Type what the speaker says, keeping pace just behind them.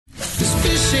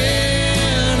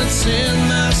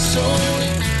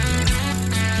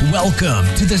Welcome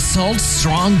to the Salt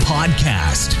Strong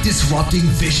Podcast, disrupting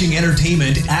fishing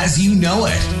entertainment as you know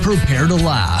it. Prepare to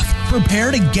laugh.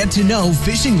 Prepare to get to know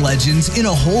fishing legends in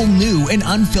a whole new and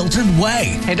unfiltered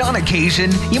way. And on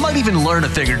occasion, you might even learn a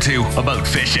thing or two about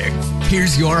fishing.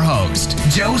 Here's your host,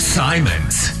 Joe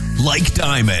Simons. Like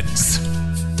diamonds.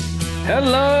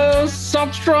 Hello,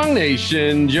 Salt Strong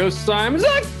Nation. Joe Simons,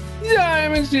 like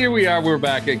diamonds. Here we are. We're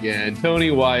back again. Tony,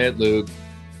 Wyatt, Luke,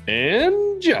 and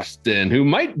Justin, who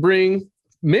might bring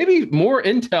maybe more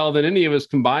intel than any of us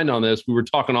combined on this. We were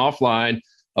talking offline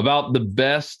about the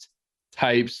best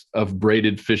types of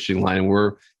braided fishing line.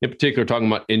 We're in particular talking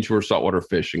about inshore saltwater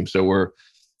fishing. So we're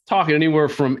talking anywhere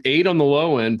from 8 on the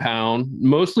low end pound,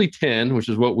 mostly 10, which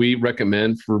is what we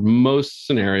recommend for most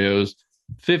scenarios,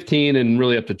 15 and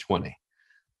really up to 20.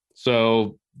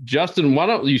 So Justin, why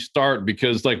don't you start?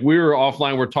 Because like we were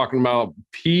offline, we're talking about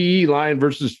PE line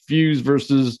versus fuse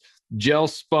versus gel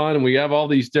spun, and we have all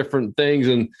these different things.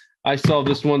 And I saw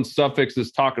this one Sufix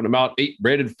is talking about 8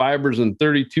 braided fibers and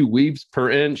 32 weaves per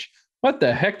inch. What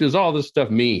the heck does all this stuff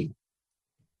mean?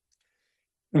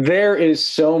 There is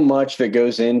so much that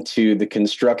goes into the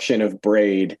construction of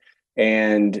braid,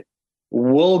 and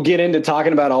we'll get into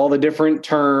talking about all the different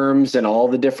terms and all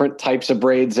the different types of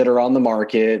braids that are on the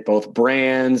market, both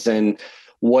brands and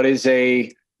what's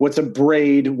a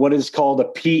braid, what is called a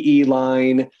PE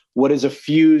line, what is a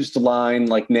fused line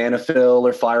like Nanofill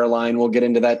or Fireline. We'll get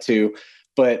into that too.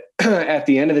 But at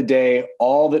the end of the day,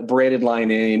 all the braided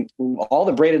line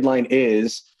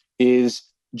is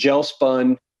gel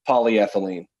spun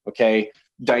polyethylene. Okay.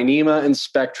 Dyneema and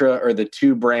Spectra are the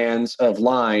two brands of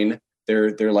line.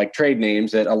 They're like trade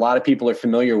names that a lot of people are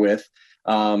familiar with.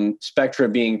 Spectra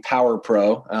being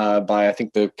PowerPro by, I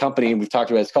think the company we've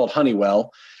talked about, it's called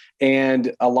Honeywell.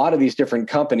 And a lot of these different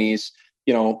companies,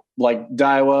 you know, like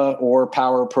Daiwa or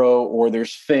PowerPro, or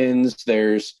there's Fins,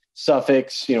 there's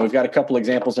Sufix, you know, we've got a couple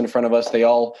examples in front of us. They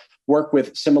all work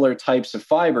with similar types of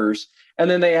fibers, and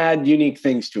then they add unique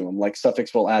things to them. Like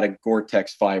Sufix will add a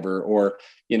Gore-Tex fiber, or,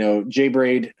 you know,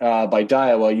 J-braid by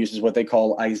Daiwa uses what they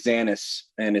call Isanis,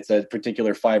 and it's a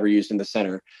particular fiber used in the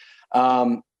center.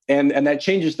 And that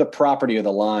changes the property of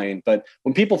the line. But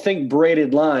when people think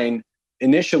braided line,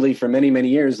 initially for many, many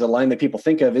years, the line that people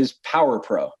think of is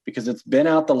PowerPro because it's been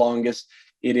out the longest.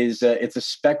 It's a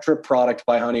Spectra product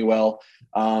by Honeywell.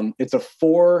 It's a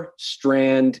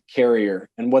 4-strand carrier.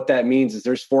 And what that means is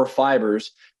there's 4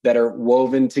 fibers that are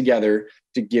woven together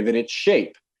to give it its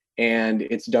shape. And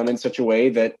it's done in such a way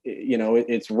that, you know,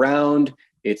 it's round,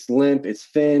 it's limp, it's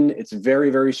thin, it's very,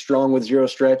 very strong with zero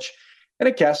stretch, and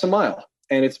it casts a mile.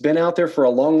 And it's been out there for a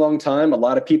long, long time. A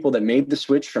lot of people that made the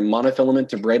switch from monofilament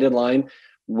to braided line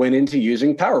went into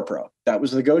using PowerPro. That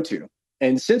was the go-to.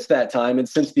 And since that time, and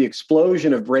since the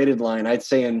explosion of braided line, I'd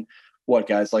say in what,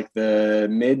 guys, like the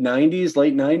mid 90s,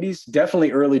 late 90s,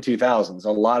 definitely early 2000s,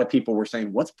 a lot of people were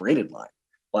saying, what's braided line?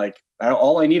 Like,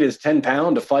 all I need is 10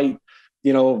 pound to fight,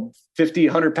 you know, 50,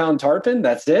 100 pound tarpon.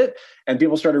 That's it. And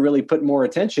people started really putting more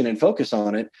attention and focus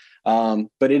on it.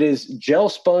 But it is gel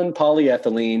spun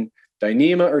polyethylene,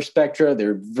 Dyneema or Spectra.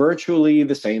 They're virtually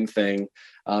the same thing.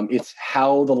 It's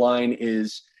how the line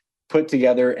is put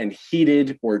together and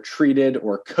heated or treated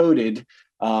or coated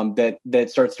that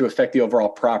starts to affect the overall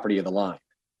property of the line.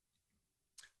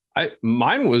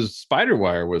 Mine was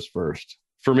Spiderwire was first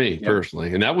for me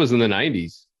personally, and that was in the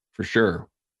 90s for sure.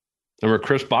 I remember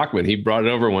Chris Bachman, he brought it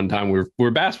over one time. We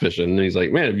were bass fishing, and he's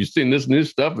like, "Man, have you seen this new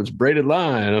stuff? It's braided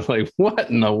line." I was like, "What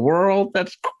in the world?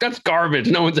 That's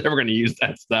garbage. No one's ever going to use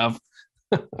that stuff."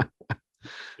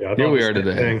 Here we are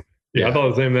today. Thing. Yeah, I thought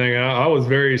the same thing. I was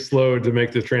very slow to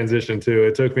make the transition too.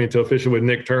 It took me until fishing with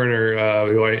Nick Turner,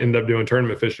 who I ended up doing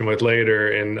tournament fishing with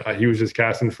later, and he was just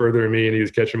casting further than me, and he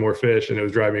was catching more fish, and it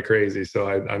was driving me crazy. So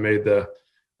I made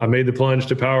the plunge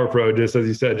to PowerPro, just as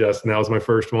you said, Justin. That was my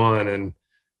first one,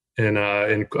 and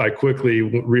I quickly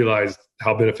realized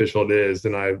how beneficial it is,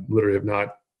 and I literally have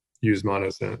not used mono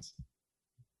since.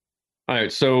 All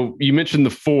right. So you mentioned the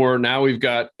 4. Now we've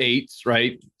got 8s,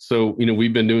 right? So, you know,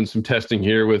 we've been doing some testing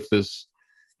here with this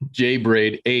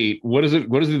J-braid 8. What are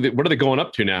they going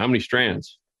up to now? How many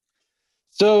strands?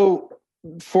 So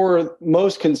for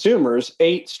most consumers,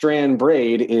 8-strand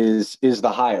braid is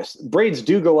the highest. Braids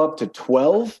do go up to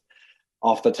 12.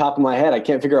 Off the top of my head, I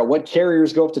can't figure out what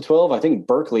carriers go up to 12. I think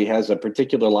Berkeley has a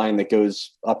particular line that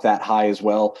goes up that high as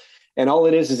well. And all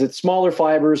it is it's smaller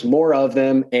fibers, more of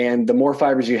them. And the more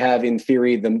fibers you have, in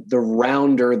theory, the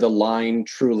rounder the line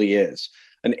truly is.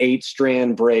 An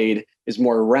 8-strand braid is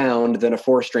more round than a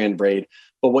 4-strand braid.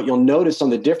 But what you'll notice on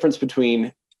the difference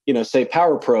between, you know, say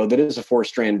PowerPro, that is a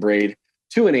 4-strand braid,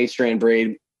 to an 8-strand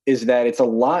braid, is that it's a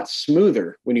lot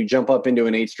smoother when you jump up into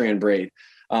an 8-strand braid.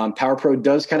 PowerPro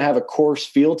does kind of have a coarse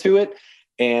feel to it.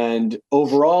 And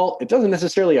overall, it doesn't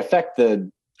necessarily affect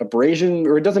the abrasion,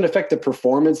 or it doesn't affect the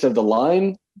performance of the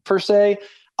line per se.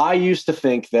 I used to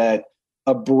think that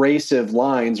abrasive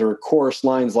lines or coarse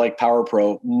lines like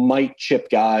PowerPro might chip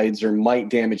guides or might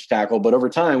damage tackle. But over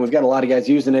time, we've got a lot of guys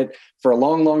using it for a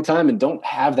long, long time and don't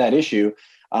have that issue.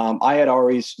 I had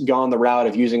always gone the route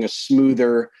of using a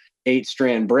smoother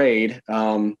 8-strand braid.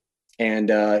 Daiwa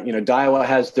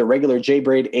has the regular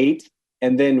J-braid 8,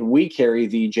 and then we carry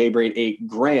the J-braid 8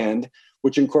 Grand,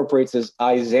 which incorporates this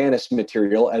Isanus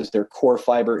material as their core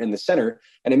fiber in the center,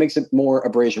 and it makes it more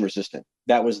abrasion resistant.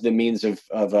 That was the means of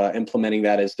implementing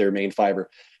that as their main fiber.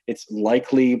 It's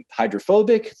likely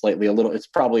hydrophobic. It's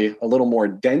probably a little more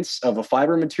dense of a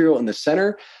fiber material in the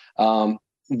center.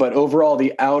 But overall,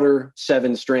 the outer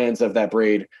 7 strands of that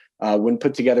braid, when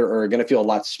put together, are going to feel a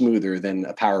lot smoother than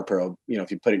a PowerPro,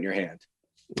 if you put it in your hand.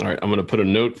 All right, I'm going to put a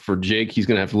note for Jake. He's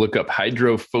going to have to look up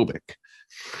hydrophobic.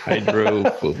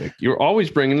 Hydrophobic. You're always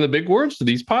bringing the big words to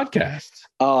these podcasts.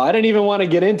 Oh, I didn't even want to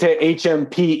get into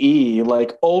HMPE,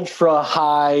 like ultra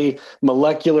high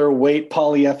molecular weight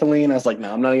polyethylene. I was like,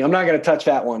 no, I'm not going to touch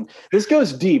that one. This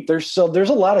goes deep. There's a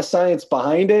lot of science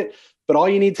behind it, but all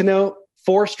you need to know: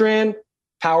 4-strand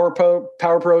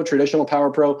PowerPro, traditional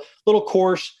PowerPro, little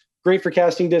coarse, great for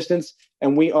casting distance.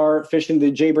 And we are fishing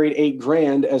the J-braid 8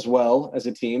 Grand as well as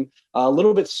a team. A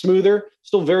little bit smoother,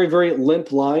 still very, very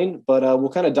limp line, but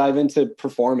we'll kind of dive into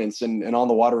performance and on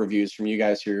the water reviews from you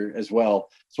guys here as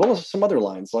well as some other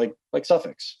lines like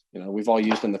Sufix, we've all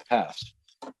used in the past.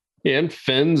 Yeah, and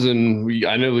fins, and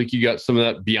I know like you got some of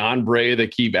that Beyond Braid they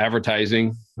keep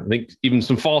advertising. I think even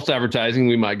some false advertising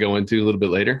we might go into a little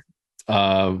bit later.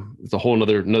 It's a whole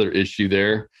another issue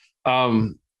there.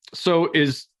 So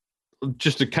is,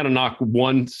 just to kind of knock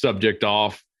one subject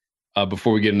off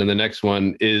before we get into the next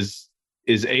one, is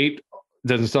 8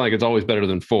 doesn't sound like it's always better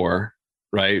than 4,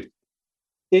 right?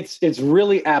 It's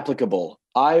really applicable.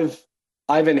 I've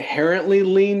inherently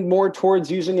leaned more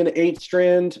towards using an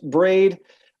 8-strand braid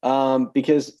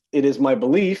because it is my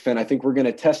belief, and I think we're going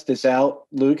to test this out,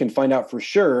 Luke, and find out for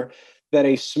sure, that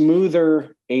a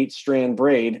smoother 8-strand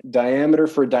braid, diameter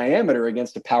for diameter,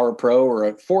 against a PowerPro or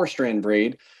a 4-strand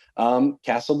braid,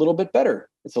 casts a little bit better.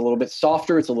 It's a little bit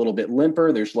softer. It's a little bit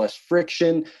limper. There's less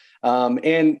friction.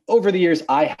 And over the years,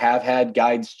 I have had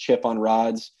guides chip on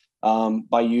rods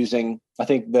by using, I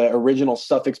think, the original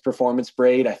Sufix Performance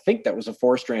braid. I think that was a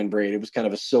 4-strand braid. It was kind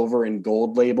of a silver and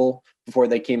gold label before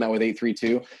they came out with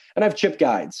 832. And I've chipped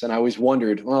guides, and I always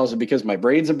wondered, well, is it because my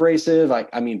braid's abrasive?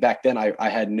 I mean, back then I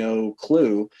had no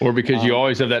clue. Or because you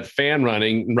always have that fan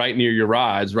running right near your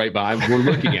rods, right by we're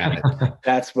looking at it.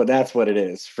 That's what it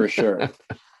is for sure.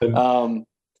 Sorry,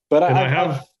 go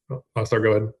ahead.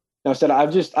 No, I said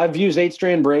I've used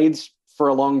 8-strand braids for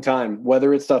a long time,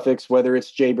 whether it's Sufix, whether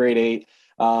it's J-braid 8.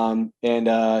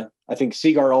 I think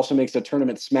Seaguar also makes a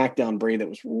tournament Smackdown braid that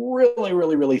was really,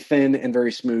 really, really thin and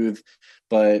very smooth.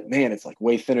 But man, it's like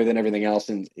way thinner than everything else,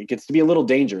 and it gets to be a little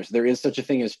dangerous. There is such a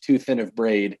thing as too thin of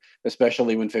braid,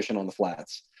 especially when fishing on the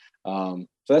flats. So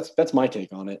that's my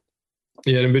take on it.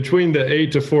 Yeah, and between the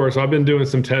 8 to 4, so I've been doing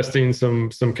some testing,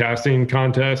 some casting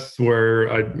contests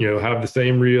where I have the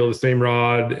same reel, the same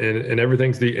rod, and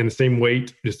everything's in the same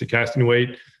weight, just the casting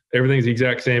weight. Everything's the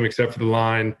exact same except for the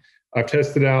line. I've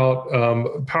tested out.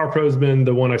 PowerPro's been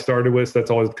the one I started with. So that's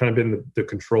always kind of been the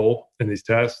control in these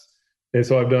tests. And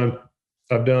so I've done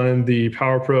the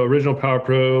PowerPro, original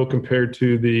PowerPro compared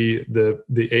to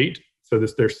the 8. So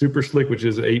they're super slick, which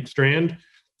is 8-strand.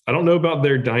 I don't know about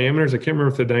their diameters. I can't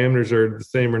remember if the diameters are the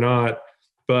same or not,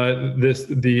 but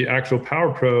the actual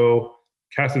PowerPro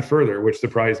casted further, which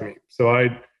surprised me. So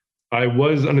I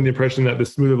was under the impression that the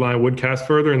smoother line would cast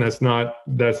further, and that's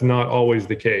not always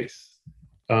the case.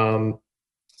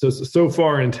 So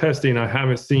far in testing, I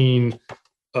haven't seen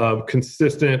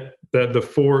consistent that the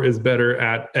 4 is better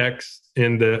at X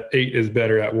and the 8 is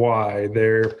better at Y.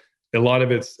 A lot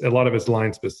of it's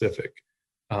line specific.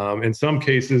 In some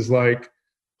cases, like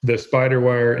the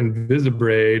Spiderwire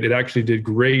Invisibraid, it actually did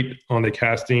great on the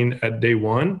casting at day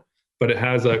 1, but it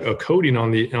has a coating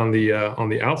on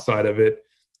the outside of it,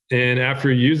 and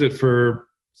after you use it for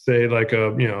say like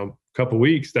a couple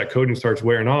weeks, that coating starts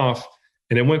wearing off.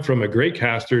 And it went from a great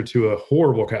caster to a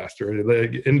horrible caster.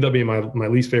 It ended up being my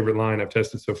least favorite line I've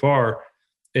tested so far.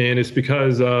 And it's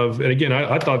because of, and again,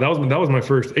 I thought that was my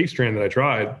first 8-strand that I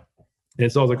tried. And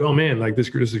so I was like, oh man, like this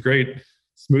is great.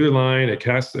 Smoother line, it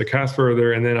casts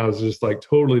further. And then I was just like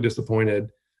totally disappointed.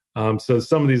 So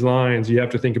some of these lines, you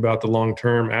have to think about the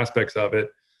long-term aspects of it.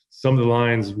 some of the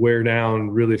lines wear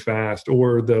down really fast,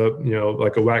 or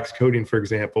like a wax coating, for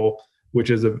example, which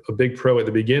is a big pro at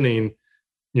the beginning,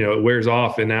 it wears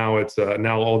off, and now it's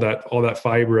now all that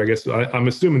fiber, I guess I'm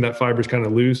assuming that fiber is kind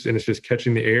of loose and it's just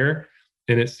catching the air,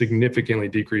 and it significantly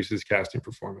decreases casting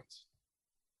performance.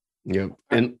 Yep.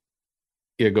 And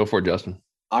yeah, go for it, Justin.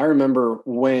 I remember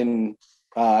when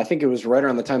I think it was right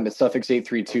around the time that Sufix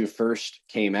 832 first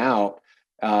came out,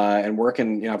 and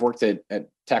working, I've worked at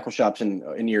tackle shops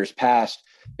in years past,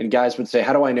 and guys would say,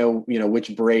 how do I know,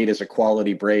 which braid is a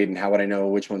quality braid, and how would I know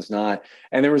which one's not?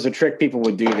 And there was a trick people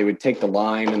would do. They would take the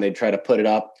line and they'd try to put it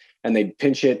up, and they'd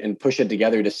pinch it and push it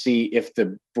together to see if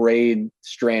the braid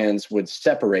strands would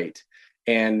separate.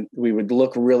 And we would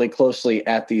look really closely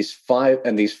at these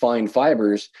fine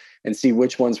fibers and see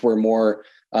which ones were more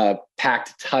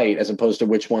packed tight, as opposed to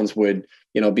which ones would,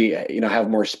 have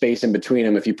more space in between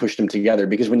them if you pushed them together.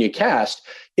 Because when you cast,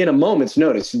 in a moment's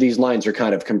notice, these lines are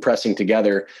kind of compressing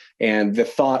together. And the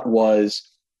thought was,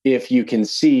 if you can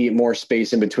see more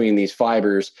space in between these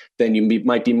fibers, then you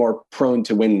might be more prone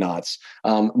to wind knots.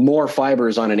 More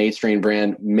fibers on an 8-strain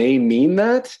brand may mean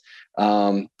that,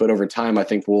 but over time, I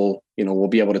think we'll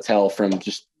be able to tell from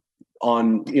just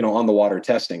on the water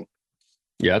testing.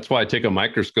 Yeah, that's why I take a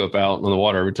microscope out on the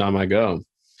water every time I go.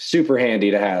 Super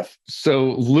handy to have.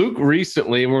 So Luke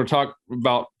recently, and we're going to talk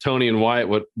about Tony and Wyatt,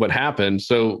 what happened.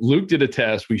 So Luke did a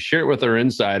test. We shared it with our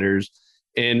insiders,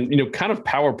 and kind of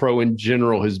PowerPro in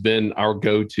general has been our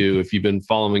go-to. If you've been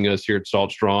following us here at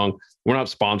Salt Strong, we're not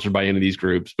sponsored by any of these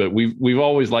groups, but we've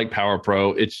always liked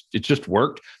PowerPro. It's just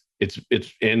worked. It's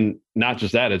and not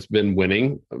just that, it's been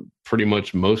winning pretty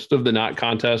much most of the knot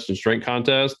contests and strength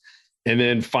contests. And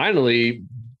then finally,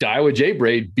 Daiwa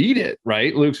J-braid beat it,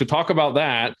 right, Luke? So talk about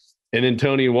that. And then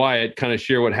Tony and Wyatt kind of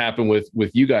share what happened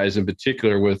with you guys in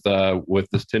particular with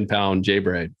this 10-pound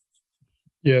J-braid.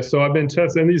 Yeah, so I've been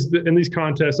testing in these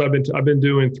contests. I've been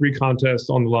doing 3 contests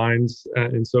on the lines,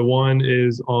 and so one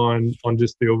is on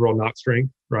just the overall knot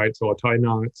strength, right? So I'll tie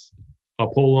knots, I'll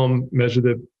pull them, measure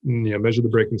the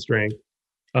breaking strength,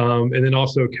 and then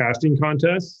also casting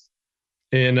contests.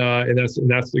 And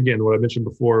that's again what I mentioned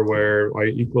before, where I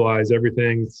equalize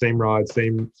everything, same rod,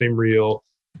 same reel.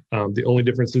 The only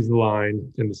difference is the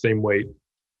line and the same weight,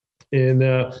 and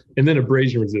then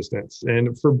abrasion resistance.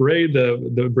 And for braid,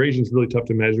 the abrasion is really tough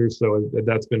to measure, so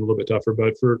that's been a little bit tougher.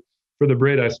 But for the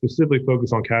braid, I specifically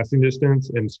focus on casting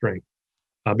distance and strength,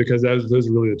 because those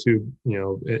are really the two.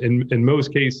 In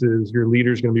most cases, your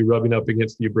leader is going to be rubbing up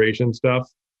against the abrasion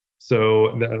stuff.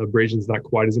 So the abrasion is not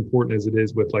quite as important as it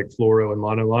is with like fluoro and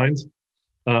mono lines.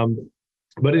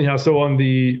 But anyhow, so on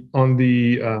the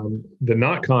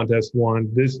knot contest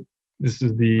one, this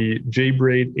is the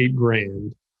J-braid 8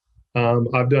 grand.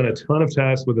 I've done a ton of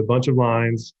tests with a bunch of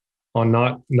lines on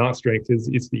knot strength.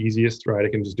 It's the easiest, right? I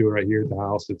can just do it right here at the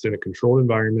house. It's in a controlled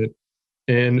environment,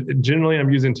 and generally I'm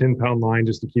using 10-pound line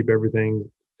just to keep everything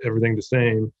the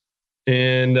same.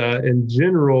 And in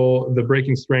general, the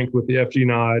breaking strength with the FG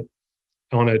knot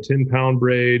on a 10-pound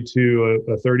braid to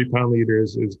a 30-pound leader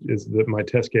is my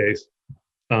test case.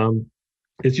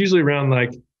 It's usually around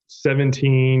like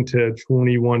 17 to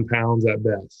 21 pounds at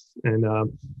best. And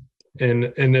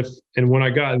when I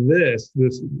got this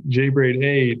J-braid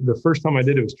 8, the first time I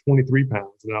did it was 23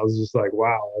 pounds, and I was just like,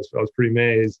 wow, I was pretty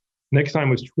amazed. Next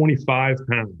time was 25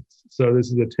 pounds. So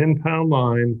this is a 10-pound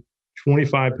line,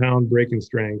 25-pound breaking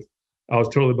strength. I was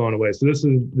totally blown away. So this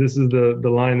is the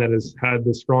line that has had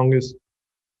the strongest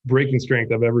breaking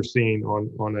strength I've ever seen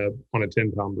on a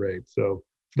 10-pound braid. So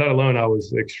that alone, I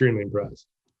was extremely impressed.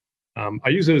 I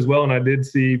use it as well, and I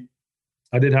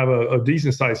did have a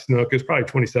decent sized snook. It's probably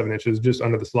 27 inches, just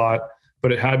under the slot,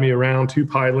 but it had me around 2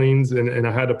 pilings, and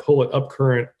I had to pull it up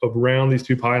current around these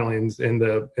 2 pilings, and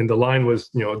the line was,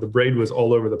 the braid was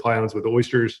all over the pilings with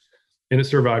oysters, and it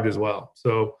survived as well.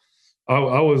 So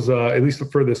I was, at least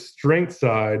for the strength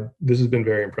side, this has been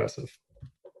very impressive.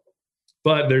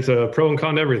 But there's a pro and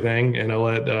con to everything, and I'll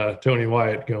let Tony and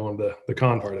Wyatt go on the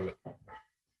con part of it.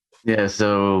 Yeah,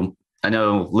 so I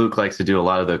know Luke likes to do a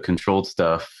lot of the controlled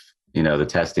stuff, the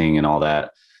testing and all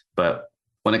that. But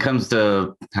when it comes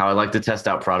to how I like to test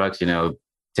out products,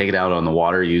 take it out on the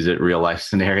water, use it real life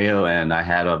scenario. And I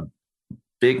had a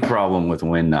big problem with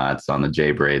wind knots on the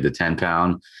J-braid, the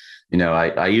 10-pound.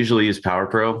 I usually use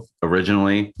PowerPro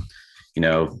originally,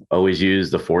 always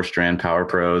use the 4-strand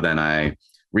PowerPro. Then I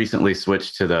recently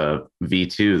switched to the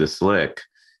V2, the slick,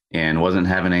 and wasn't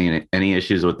having any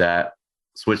issues with that.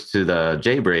 Switched to the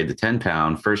J-braid, the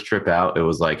 10-pound. First trip out, it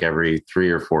was like every 3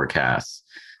 or 4 casts,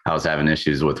 I was having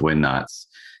issues with wind knots.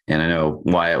 And I know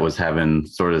Wyatt was having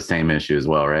sort of the same issue as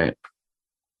well, right?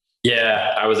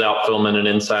 Yeah, I was out filming an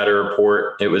insider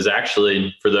report. It was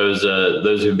actually for those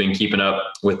who've been keeping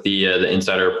up with the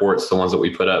insider reports, the ones that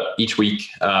we put up each week.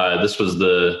 This was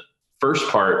the first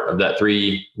part of that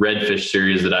 3 redfish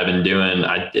series that I've been doing.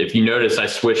 If you notice, I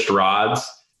switched rods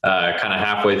kind of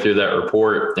halfway through that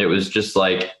report. It was just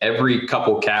like every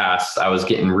couple casts, I was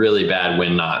getting really bad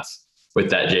wind knots with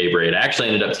that J-braid. I actually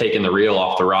ended up taking the reel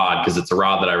off the rod because it's a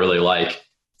rod that I really like,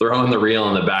 throwing the reel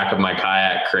in the back of my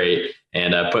kayak crate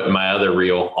and putting my other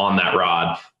reel on that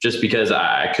rod just because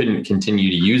I couldn't continue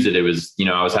to use it. It was,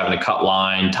 I was having to cut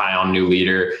line, tie on new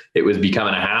leader. It was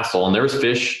becoming a hassle, and there was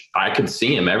fish. I could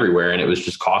see them everywhere, and it was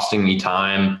just costing me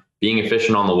time being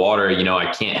efficient on the water.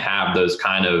 I can't have those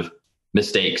kind of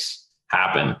mistakes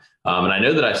happen. And I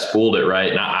know that I spooled it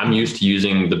right. And I'm used to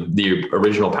using the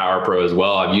original PowerPro as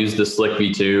well. I've used the Slick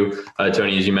V2,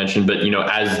 Tony, as you mentioned, but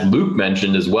as Luke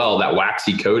mentioned as well, that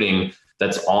waxy coating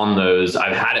that's on those,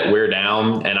 I've had it wear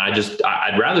down, and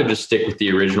I'd rather just stick with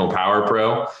the original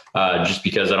PowerPro, just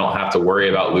because I don't have to worry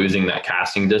about losing that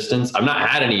casting distance. I've not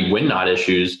had any wind knot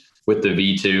issues with the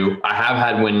V2. I have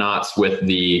had wind knots with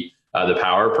the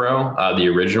PowerPro, the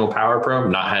original PowerPro.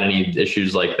 Not had any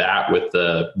issues like that with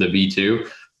the V2,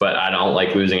 but I don't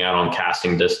like losing out on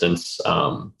casting distance.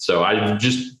 So I've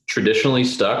just traditionally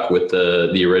stuck with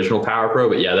the original PowerPro.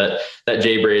 But yeah, that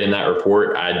J-braid in that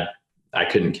report, I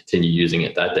couldn't continue using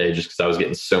it that day just because I was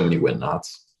getting so many wind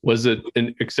knots. Was it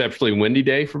an exceptionally windy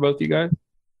day for both you guys?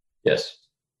 Yes.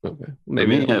 Okay.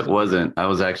 Maybe it wasn't.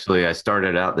 I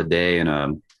started out the day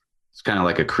in it's kind of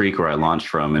like a creek where I launched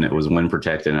from, and it was wind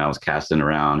protected, and I was casting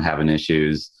around, having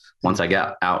issues. Once I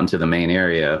got out into the main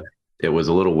area, it was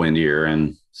a little windier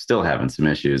and still having some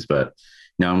issues. But,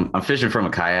 I'm fishing from a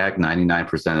kayak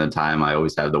 99% of the time. I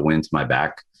always have the wind to my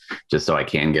back just so I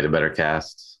can get a better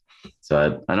cast.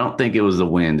 So I don't think it was the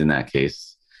wind in that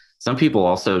case. Some people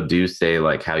also do say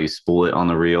like how you spool it on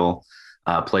the reel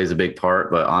plays a big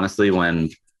part. But honestly, when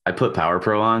I put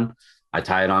PowerPro on, I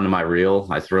tie it onto my reel,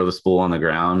 I throw the spool on the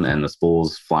ground, and the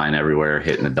spool's flying everywhere,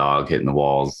 hitting the dog, hitting the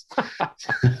walls.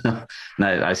 And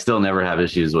I still never have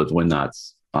issues with wind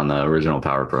knots on the original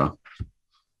PowerPro.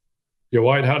 Yeah,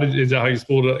 White, is that how you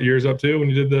spooled yours up too when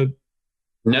you did the?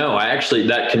 No,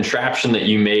 that contraption that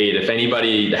you made, if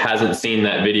anybody hasn't seen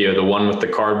that video, the one with the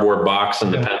cardboard box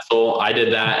and the pencil, I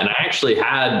did that. And I actually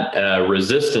had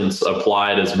resistance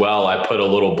applied as well. I put a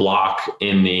little block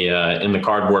in the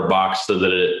cardboard box so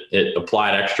that it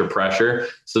applied extra pressure,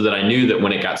 so that I knew that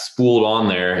when it got spooled on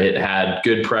there, it had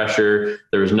good pressure.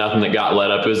 There was nothing that got let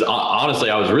up. It was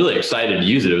honestly, I was really excited to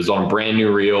use it. It was on a brand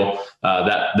new reel,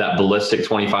 that ballistic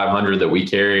 2500 that we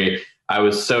carry. I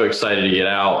was so excited to get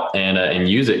out and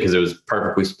use it because it was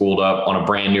perfectly spooled up on a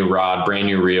brand new rod, brand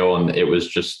new reel. And it was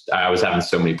just, I was having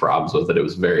so many problems with it. It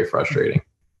was very frustrating.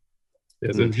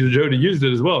 Yeah, so Jody used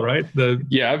it as well, right?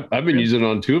 Yeah, I've been using it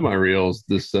on 2 of my reels,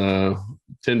 this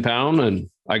 10-pound, and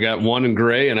I got one in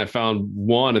gray, and I found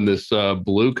one in this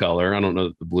blue color. I don't know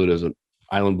that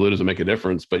island blue doesn't make a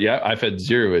difference, but yeah, I've had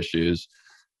 0 issues.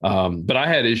 But I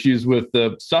had issues with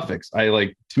the Sufix.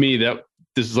 To me,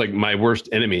 this is like my worst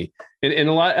enemy.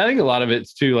 And I think a lot of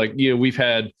it's too, we've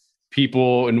had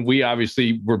people, and we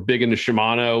obviously were big into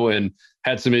Shimano and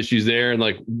had some issues there. And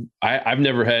I've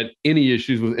never had any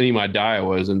issues with any of my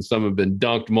Daiwas, and some have been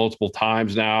dunked multiple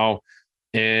times now.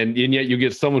 And yet you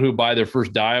get someone who buy their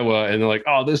first Daiwa and they're like,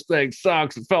 oh, this thing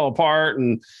sucks. It fell apart.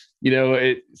 And,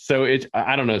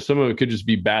 I don't know, some of it could just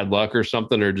be bad luck or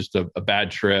something, or just a bad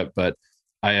trip. But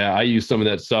I used some of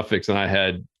that Sufix, and I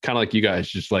had kind of like you guys,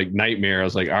 just like nightmare. I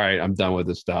was like, all right, I'm done with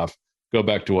this stuff. Go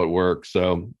back to what works.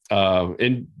 So,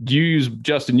 and do you use,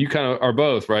 Justin, you kind of are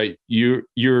both, right? It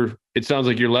sounds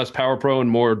like you're less PowerPro and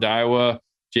more Daiwa,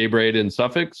 J-braid, and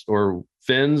Sufix, or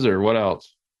fins, or what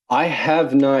else? I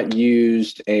have not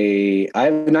used original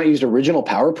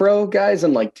PowerPro, guys,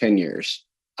 in like 10 years.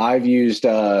 I've used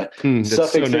that's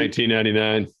Sufix. So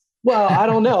 1999. Well, I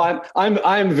don't know.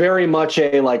 I'm very much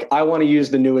I want to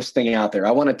use the newest thing out there.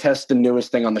 I want to test the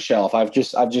newest thing on the shelf. I've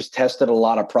just tested a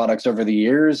lot of products over the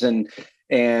years, and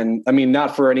I mean,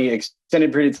 not for any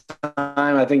extended period of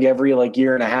time. I think every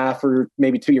year and a half or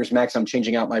maybe 2 years max, I'm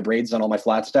changing out my braids on all my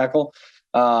flat stackle.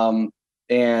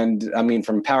 And I mean,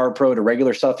 from PowerPro to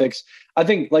regular Sufix, I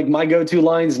think my go-to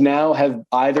lines now have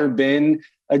either been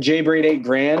a J-braid 8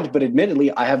 grand, but admittedly,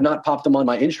 I have not popped them on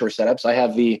my inshore setups. I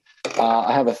have a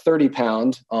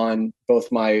 30-pound on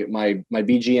both my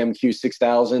BGM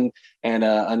Q6000 and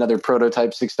another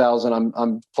prototype 6000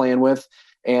 I'm playing with,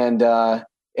 and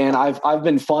I've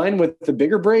been fine with the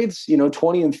bigger braids,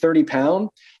 20 and 30 pound.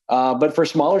 But for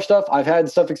smaller stuff, I've had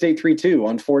Sufix 832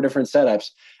 on 4 different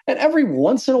setups, and every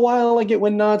once in a while I get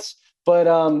wind knots. But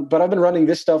I've been running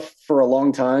this stuff for a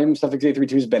long time. Sufix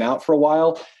 832 has been out for a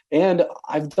while, and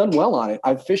I've done well on it.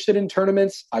 I've fished it in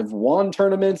tournaments. I've won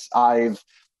tournaments. I've,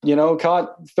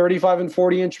 caught 35 and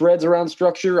 40-inch reds around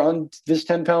structure on this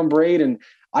 10-pound braid, and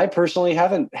I personally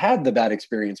haven't had the bad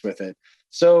experience with it.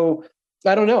 So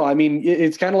I don't know. I mean,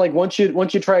 it's kind of like once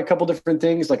you try a couple different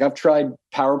things, like I've tried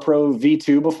PowerPro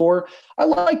V2 before. I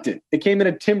liked it. It came in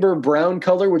a timber brown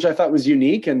color, which I thought was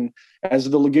unique. And as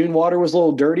the lagoon water was a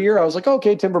little dirtier, I was like,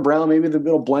 okay, timber brown, maybe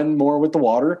it'll blend more with the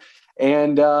water.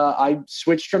 And I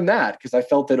switched from that because I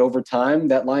felt that over time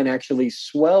that line actually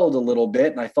swelled a little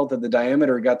bit, and I felt that the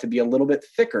diameter got to be a little bit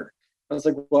thicker. I was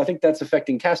like, well, I think that's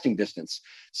affecting casting distance.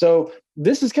 So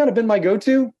this has kind of been my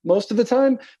go-to most of the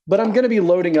time, but I'm going to be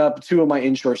loading up 2 of my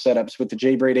inshore setups with the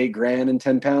J-braid 8 grand and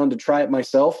 10 pound to try it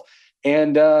myself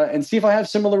and see if I have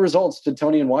similar results to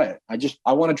Tony and Wyatt.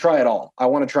 I want to try it all. I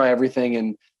want to try everything.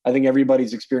 And I think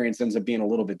everybody's experience ends up being a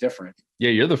little bit different.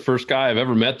 Yeah, you're the first guy I've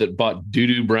ever met that bought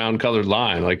doo-doo brown colored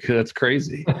line. Like, that's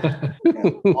crazy.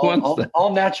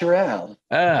 All natural.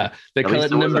 They call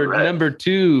it number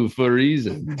 2 for a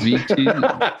reason.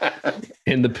 V2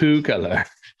 in the poo color.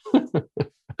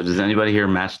 Does anybody here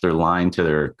match their line to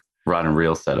their rod and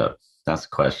reel setup? That's the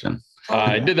question.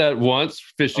 I did that once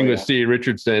fishing with Steve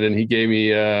Richardson, and he gave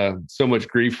me so much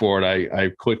grief for it. I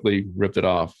quickly ripped it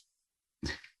off.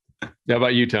 How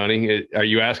about you, Tony? Are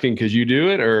you asking because you do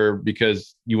it or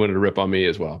because you wanted to rip on me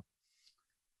as well?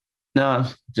 No,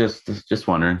 just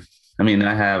wondering. I mean,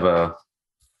 I have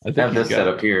this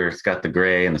setup here. It's got the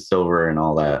gray and the silver and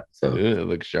all that. So it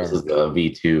looks sharp. This is the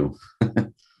V2.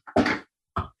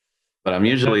 But I'm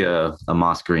usually a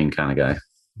moss green kind of guy.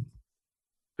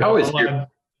 I'll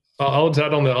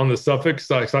add on the Sufix.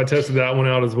 So I tested that one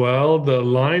out as well. The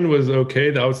line was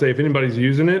okay. I would say if anybody's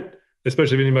using it,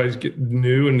 especially if anybody's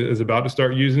new and is about to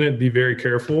start using it, be very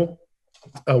careful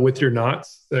with your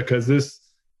knots because this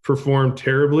performed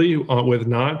terribly with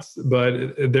knots.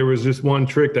 But there was just one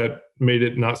trick that made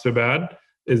it not so bad,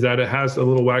 is that it has a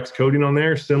little wax coating on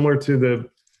there, similar to that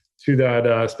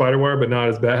Spiderwire, but not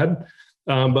as bad.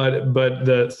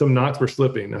 But some knots were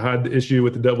slipping. I had the issue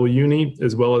with the double uni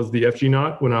as well as the FG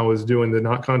knot when I was doing the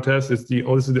knot contest. This is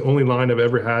the only line I've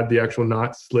ever had the actual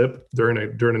knot slip during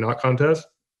a knot contest.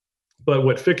 But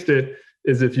what fixed it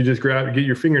is if you just get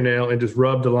your fingernail and just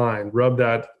rub the line, rub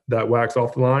that wax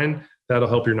off the line, that'll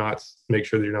help your knots make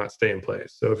sure that your knots stay in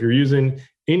place. So if you're using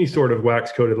any sort of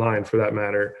wax coated line for that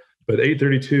matter, but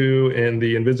 832 and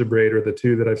the Invisibraid are the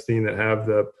 2 that I've seen that have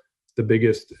the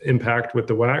biggest impact with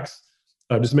the wax.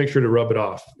 Just make sure to rub it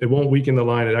off. It won't weaken the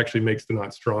line. It actually makes the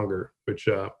knot stronger, which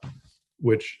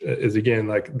is again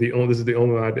like this is the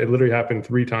only line. It literally happened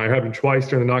 3 times. It happened twice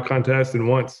during the knot contest, and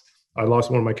once I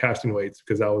lost one of my casting weights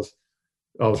because I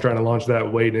was trying to launch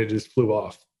that weight and it just flew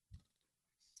off.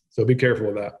 So be careful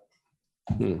with that.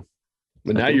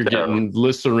 But now you're getting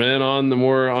Listerin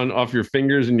off your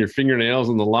fingers and your fingernails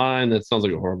on the line. That sounds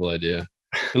like a horrible idea.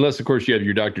 Unless, of course, you have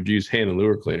your Dr. Juice hand and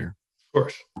lure cleaner. Of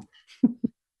course.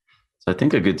 So I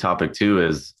think a good topic too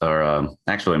is, or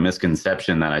actually a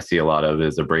misconception that I see a lot of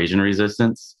is abrasion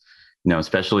resistance.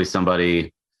 Especially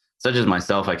somebody such as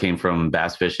myself. I came from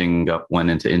bass fishing, went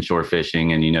into inshore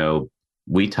fishing, and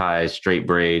we tie straight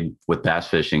braid with bass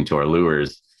fishing to our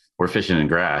lures. We're fishing in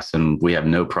grass, and we have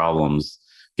no problems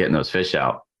getting those fish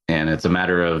out. And it's a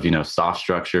matter of soft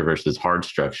structure versus hard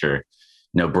structure.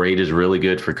 Braid is really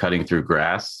good for cutting through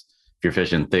grass if you're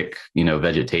fishing thick,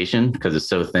 vegetation because it's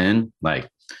so thin. Like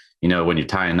when you're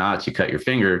tying knots, you cut your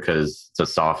finger because it's a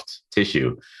soft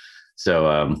tissue.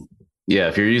 So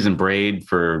if you're using braid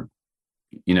for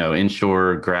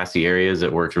inshore grassy areas,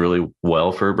 it works really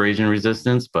well for abrasion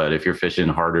resistance. But if you're fishing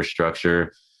harder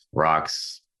structure,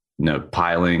 rocks,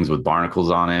 pilings with barnacles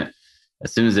on it,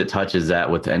 as soon as it touches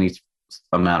that with any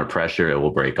amount of pressure, it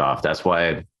will break off. That's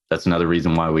another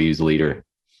reason why we use leader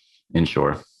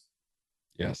inshore.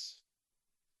 Yes.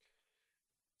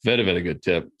 Very, very good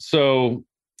tip. So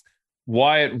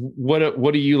Wyatt,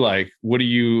 what do you like? Are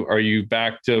you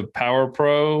back to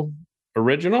PowerPro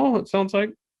original? It sounds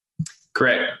like.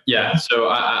 Correct. Yeah. So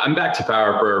I'm back to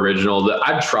PowerPro original.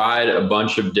 I've tried a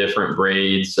bunch of different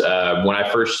braids. When I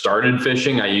first started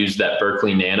fishing, I used that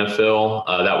Berkeley Nanofill.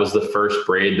 That was the first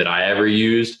braid that I ever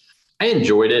used. I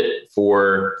enjoyed it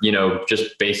for,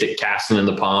 just basic casting in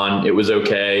the pond. It was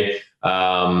okay.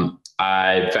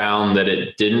 I found that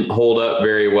it didn't hold up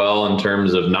very well in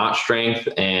terms of knot strength.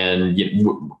 And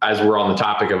as we're on the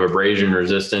topic of abrasion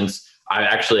resistance, I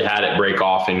actually had it break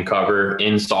off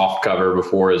in soft cover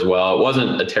before as well. It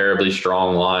wasn't a terribly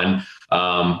strong line.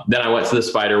 Then I went to the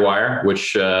Spiderwire,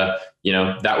 which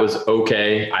that was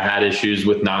okay. I had issues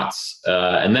with knots.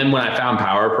 And then when I found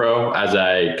PowerPro, as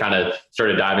I kind of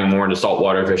started diving more into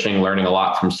saltwater fishing, learning a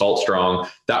lot from Salt Strong,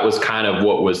 that was kind of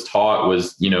what was taught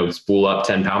was, spool up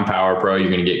 10-pound PowerPro.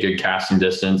 You're going to get good casting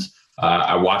distance.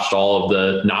 I watched all of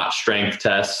the knot strength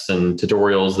tests and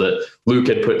tutorials that Luke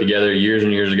had put together years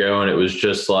and years ago. And it was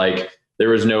just like, there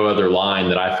was no other line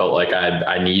that I felt like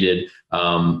I needed.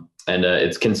 And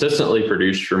it's consistently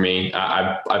produced for me.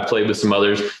 I've played with some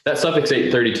others. That Sufix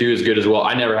 832 is good as well.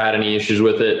 I never had any issues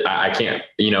with it. I can't,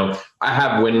 I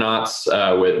have wind knots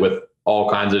with all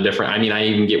kinds of different, I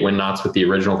even get wind knots with the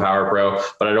original PowerPro,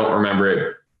 but I don't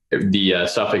remember the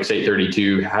Sufix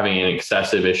 832 having an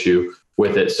excessive issue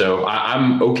with it. So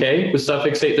I'm okay with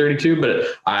Sufix 832, but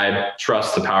I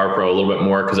trust the PowerPro a little bit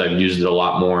more because I've used it a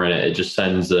lot more, and it just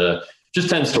tends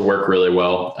to work really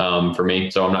well for me.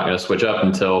 So I'm not going to switch up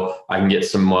until I can get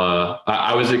some.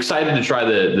 I was excited to try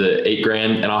the 8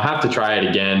 grand, and I'll have to try it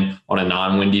again on a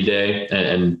non-windy day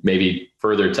and maybe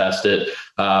further test it.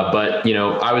 But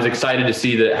I was excited to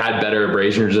see that it had better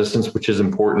abrasion resistance, which is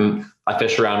important. I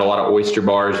fish around a lot of oyster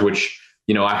bars, which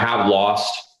I have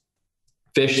lost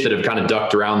fish that have kind of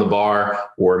ducked around the bar,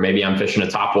 or maybe I'm fishing a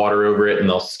top water over it and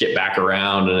they'll skip back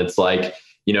around, and it's like,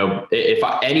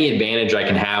 if any advantage I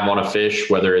can have on a fish,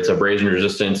 whether it's abrasion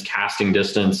resistance, casting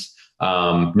distance,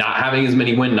 not having as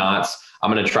many wind knots,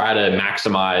 I'm going to try to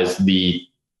maximize the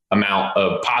amount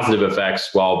of positive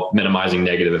effects while minimizing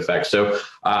negative effects. So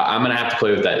I'm going to have to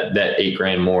play with that 8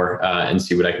 grand more and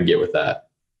see what I can get with that.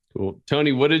 Cool.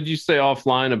 Tony, what did you say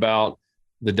offline about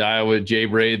the Daiwa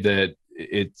J-braid, that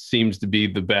it seems to be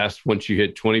the best once you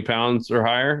hit 20 pounds or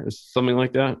higher? Is something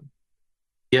like that?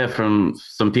 Yeah, from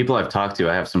some people I've talked to,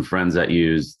 I have some friends that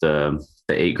use the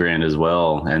 8 grand as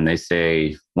well. And they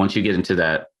say once you get into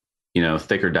that,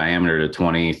 thicker diameter to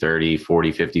 20, 30,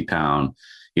 40, 50 pound,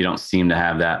 you don't seem to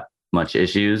have that much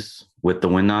issues with the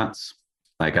wind knots.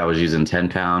 Like I was using 10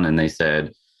 pound, and they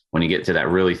said when you get to that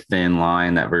really thin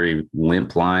line, that very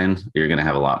limp line, you're going to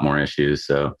have a lot more issues.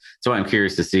 So I'm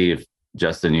curious to see if,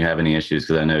 Justin, you have any issues,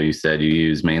 because I know you said you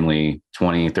use mainly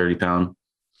 20, 30 pound.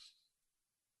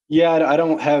 Yeah, I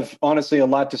don't have, honestly, a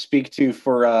lot to speak to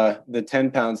for the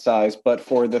 10-pound size, but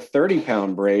for the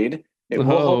 30-pound braid, it'll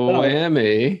hold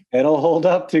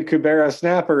up to Kubera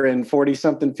snapper in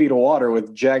 40-something feet of water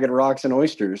with jagged rocks and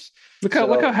oysters. Look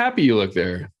how happy you look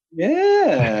there.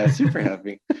 Yeah, super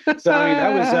happy. So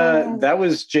that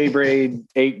was J-braid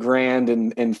 8 grand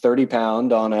and 30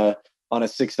 pound on a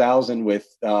 6,000 with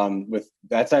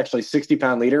that's actually 60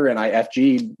 pound leader, and I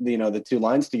FG'd the 2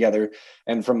 lines together.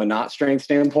 And from a knot strength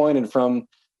standpoint, and from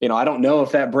I don't know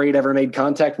if that braid ever made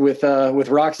contact with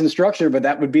rocks and structure, but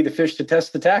that would be the fish to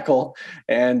test the tackle,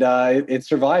 and it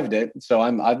survived it. So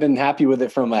I've been happy with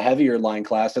it from a heavier line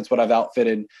class. That's what I've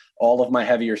outfitted all of my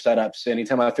heavier setups.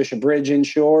 Anytime I fish a bridge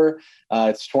inshore,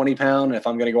 it's 20 pound. If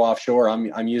I'm going to go offshore,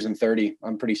 I'm using 30.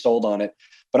 I'm pretty sold on it.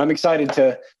 But I'm excited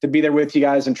to be there with you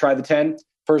guys and try the 10.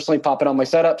 Personally, pop it on my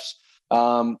setups.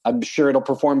 I'm sure it'll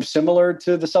perform similar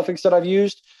to the Sufix that I've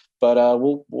used, but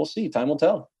we'll see. Time will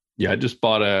tell. Yeah, I just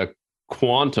bought a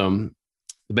Quantum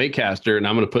baitcaster, and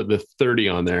I'm going to put the 30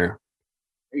 on there.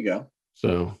 There you go.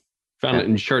 So found it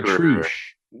in chartreuse.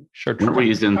 Weren't we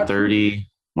using 30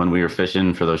 when we were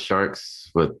fishing for those sharks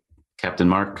with Captain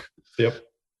Mark? Yep.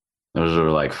 Those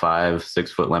were like 5-6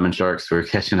 foot lemon sharks we were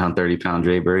catching on 30 pound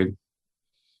J-braid.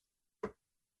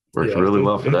 Worked really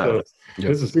well for that.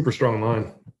 It's a super strong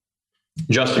line.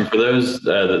 Justin, for those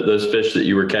fish that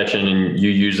you were catching and you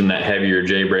using that heavier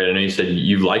J-braid, I know you said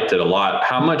you liked it a lot.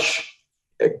 How much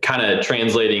kind of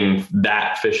translating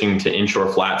that fishing to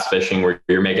inshore flats fishing, where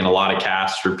you're making a lot of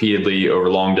casts repeatedly over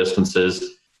long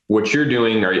distances, what you're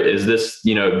doing, or is this,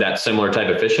 that similar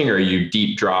type of fishing, or are you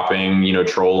deep dropping,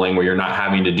 trolling, where you're not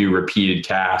having to do repeated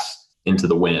casts into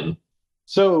the wind?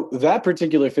 So that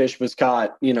particular fish was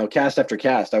caught, cast after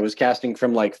cast. I was casting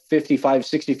from like 55,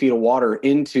 60 feet of water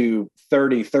into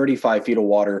 30, 35 feet of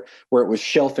water where it was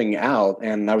shelving out.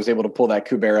 And I was able to pull that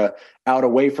Kubera out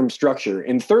away from structure.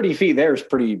 And 30 feet there is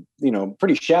pretty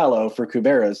shallow for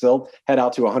Kuberas. They'll head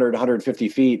out to 100, 150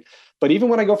 feet. But even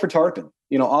when I go for tarpon,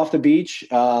 off the beach,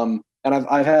 and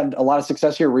I've had a lot of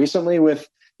success here recently with,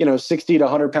 60 to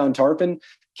 100 pound tarpon,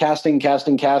 casting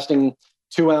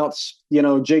 2-ounce,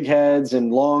 jig heads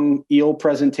and long eel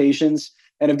presentations,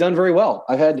 and have done very well.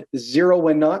 I've had 0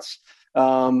 wind knots.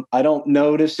 I don't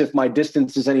notice if my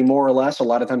distance is any more or less. A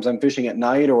lot of times I'm fishing at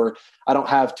night, or I don't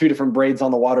have 2 different braids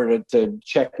on the water to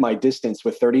check my distance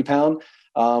with 30 pound.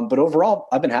 But overall,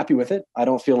 I've been happy with it. I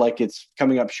don't feel like it's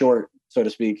coming up short, so to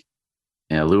speak.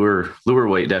 Yeah, lure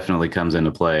weight definitely comes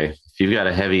into play. If you've got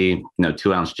a heavy,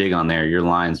 2-ounce jig on there, your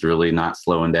line's really not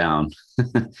slowing down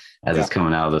as it's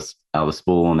coming out of the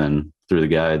spool and then through the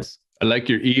guides. I like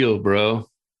your eel, bro.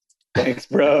 Thanks,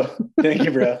 bro. Thank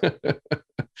you, bro.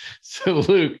 So,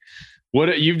 Luke,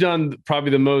 what you've done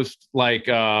probably the most like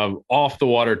off the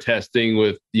water testing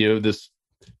with this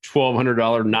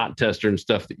 $1,200 knot tester and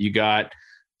stuff that you got.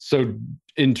 So,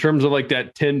 in terms of like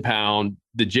that 10-pound,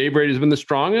 the J-braid has been the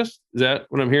strongest. Is that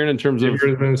what I'm hearing in terms of?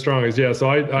 J-braid has been the strongest. Yeah. So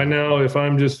I now, if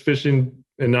I'm just fishing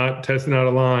and not testing out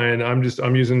a line, I'm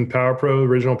using PowerPro,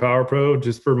 original PowerPro,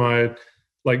 just for my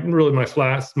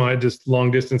flats, my just long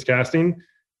distance casting.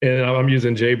 And I'm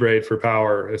using J-braid for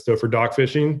power. So for dock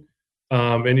fishing,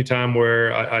 anytime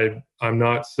where I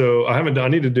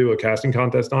need to do a casting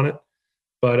contest on it,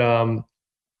 but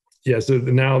so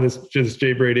now this just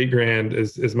J-braid 8 grand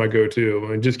is my go-to. I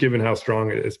mean, just given how strong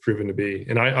it's proven to be.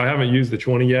 And I haven't used the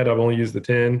 20 yet. I've only used the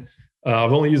 10.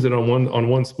 I've only used it on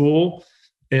one spool,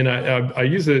 and I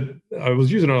use it. I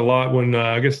was using it a lot when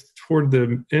I guess toward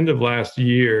the end of last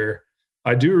year.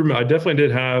 I definitely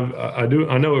did have. I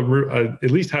know I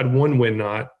at least had one wind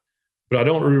knot, but I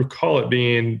don't recall it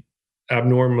being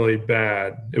abnormally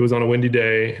bad. It was on a windy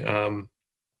day.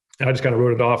 I just kind of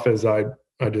wrote it off as I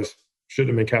just shouldn't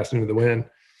have been casting into the wind.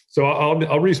 So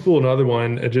I'll re-spool another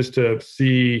one just to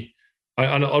see.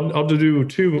 I'll do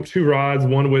two rods,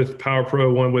 one with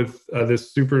PowerPro, one with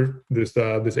this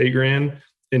 8 grand,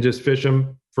 and just fish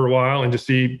them for a while and just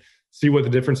see what the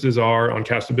differences are on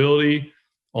castability,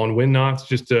 on wind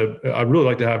knots. I'd really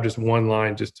like to have just one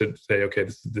line just to say, okay,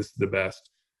 this is the best.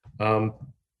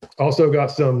 Also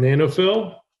got some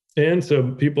NanoFill in,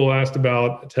 so people asked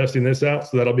about testing this out,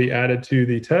 so that'll be added to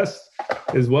the test,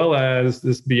 as well as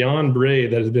this Beyond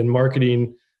Braid that has been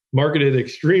marketed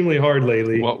extremely hard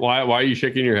lately. Why are you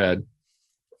shaking your head?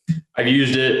 I've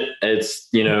used it. It's,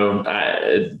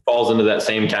 it falls into that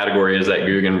same category as that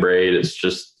Guggen braid. It's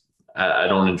just, I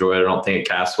don't enjoy it. I don't think it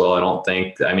casts well. I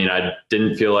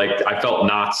didn't feel like I felt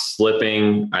knots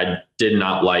slipping. I did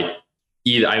not like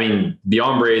either.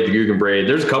 Beyond Braid, the Guggen braid,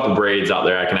 there's a couple braids out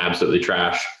there I can absolutely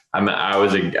trash. I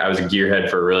was a gearhead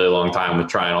for a really long time with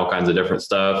trying all kinds of different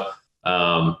stuff.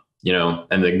 And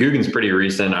the Guggen's pretty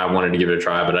recent. I wanted to give it a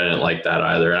try, but I didn't like that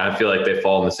either. And I feel like they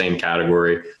fall in the same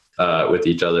category with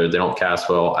each other. They don't cast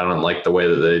well. I don't like the way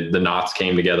that the knots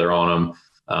came together on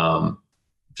them.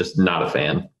 Just not a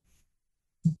fan.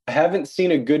 I haven't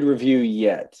seen a good review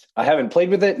yet. I haven't played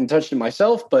with it and touched it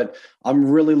myself, but I'm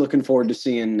really looking forward to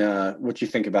seeing what you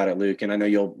think about it, Luke. And I know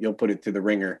you'll put it through the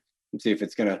ringer and see if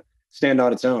it's going to stand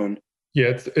on its own.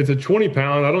 Yeah, it's a 20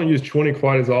 pound. I don't use 20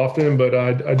 quite as often, but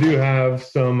I do have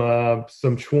some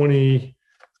 20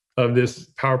 of this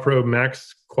PowerPro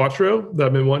Max Quattro that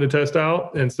I've been wanting to test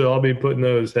out, and so I'll be putting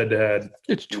those head to head.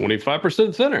 It's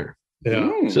 25% thinner. Yeah,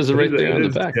 it says it right there on the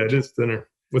back. Yeah, it is thinner.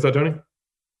 What's that, Tony?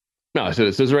 No, it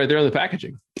says right there on the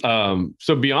packaging.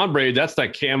 So Beyond Braid, that's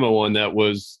that camo one that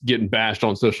was getting bashed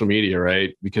on social media,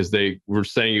 right? Because they were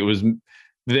saying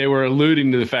they were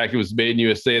alluding to the fact it was made in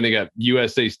USA, and they got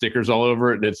USA stickers all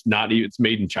over it, and it's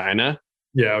made in China.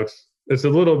 Yeah, it's a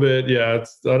little bit. Yeah,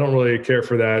 I don't really care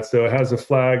for that. So it has a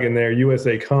flag in there,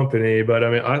 USA company. But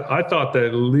I thought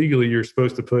that legally you're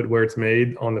supposed to put where it's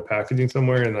made on the packaging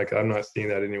somewhere, and I'm not seeing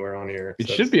that anywhere on here. It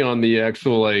should be on the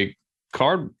actual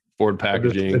cardboard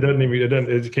packaging.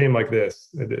 It came like this.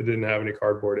 It didn't have any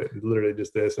cardboard. It literally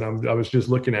just this. And I was just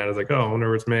looking at it. I was like, oh, I wonder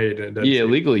where it's made. And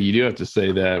legally you do have to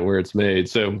say that where it's made.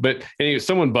 So, but anyway,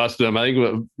 someone busted them. I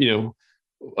think,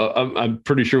 I'm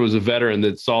pretty sure it was a veteran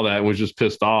that saw that and was just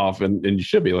pissed off. And you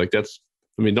should be like,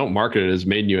 don't market it as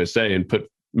made in USA and put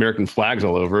American flags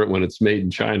all over it when it's made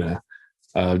in China.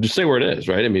 Just say where it is,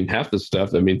 right? half the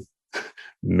stuff,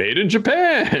 made in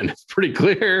Japan. It's pretty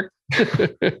clear.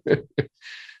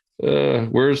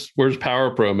 Where's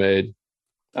PowerPro made?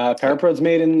 PowerPro's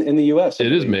made in the US.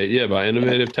 It is made, by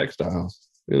Innovative Textiles.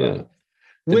 Look at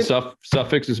that.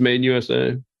 Sufix is made in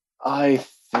USA. I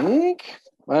think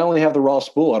I only have the raw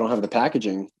spool. I don't have the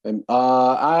packaging.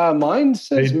 Mine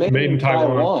says made in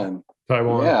Taiwan.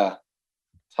 Yeah,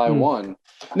 Taiwan.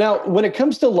 Now, when it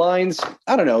comes to lines,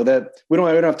 I don't know that we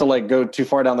don't have to go too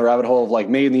far down the rabbit hole of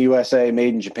made in the USA,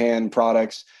 made in Japan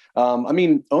products.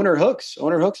 Owner Hooks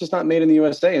is not made in the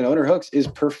USA, and Owner Hooks is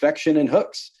perfection in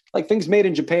hooks. Things made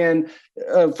in Japan,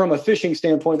 from a fishing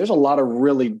standpoint, there's a lot of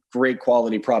really great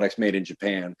quality products made in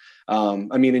Japan.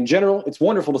 In general, it's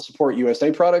wonderful to support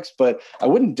USA products, but I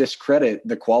wouldn't discredit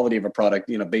the quality of a product,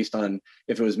 based on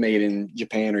if it was made in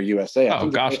Japan or USA.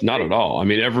 Not at all.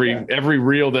 Every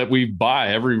reel that we buy,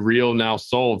 every reel now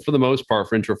sold, for the most part,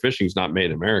 for intro fishing is not made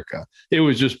in America. It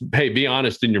was just, hey, be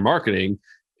honest in your marketing.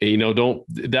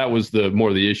 That was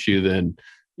more the issue than,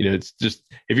 it's just,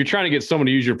 if you're trying to get someone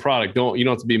to use your product, you don't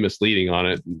have to be misleading on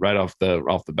it right off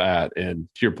the bat. And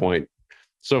to your point,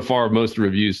 so far, most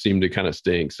reviews seem to kind of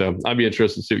stink. So I'd be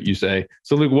interested to see what you say.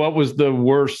 So Luke, what was the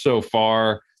worst so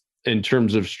far in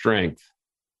terms of strength?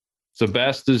 So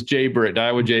best is J-braid,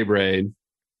 Daiwa J-braid.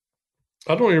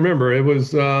 I don't remember. It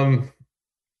was,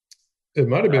 it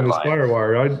might've been the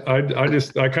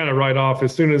Spiderwire. I kind of write off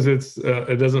as soon as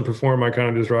it doesn't perform. I kind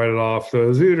of just write it off. So it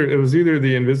was either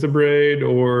the Invisibraid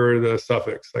or the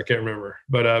Sufix. I can't remember,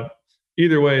 but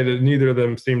either way, neither of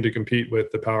them seem to compete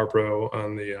with the PowerPro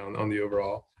on the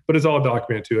overall. But it's all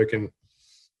documented too.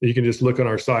 You can just look on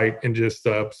our site and just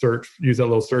search, use that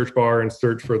little search bar and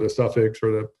search for the Sufix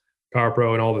or the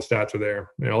PowerPro, and all the stats are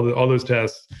there. All those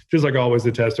tests, just like always,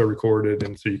 the tests are recorded,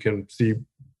 and so you can see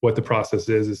what the process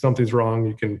is. If something's wrong,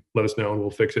 you can let us know and we'll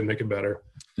fix it and make it better.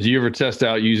 Do you ever test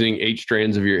out using 8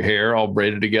 strands of your hair all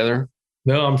braided together?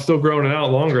 No, I'm still growing it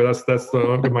out longer. That's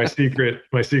my secret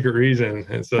reason.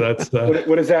 And so that's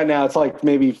what is that now? It's like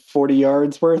maybe 40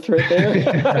 yards worth right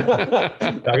there.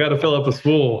 I got to fill up a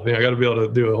spool. I got to be able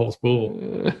to do a whole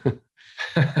spool.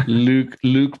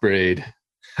 Luke braid.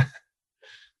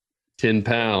 10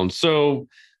 pounds. So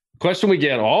question we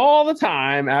get all the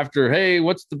time after, hey,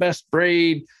 what's the best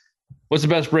braid? What's the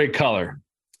best braid color?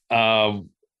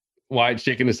 Wyatt's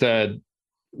shaking his head.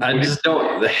 I just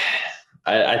don't.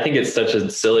 I think it's such a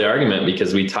silly argument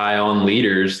because we tie on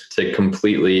leaders to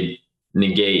completely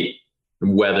negate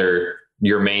whether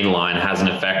your main line has an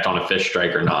effect on a fish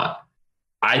strike or not.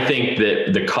 I think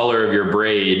that the color of your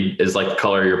braid is like the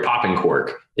color of your popping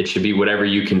cork. It should be whatever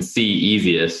you can see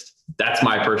easiest. That's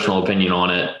my personal opinion on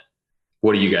it.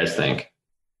 What do you guys think?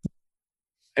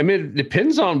 I mean, it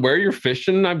depends on where you're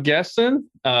fishing, I'm guessing.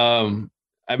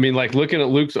 I mean, like looking at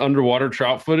Luke's underwater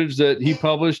trout footage that he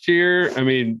published here, I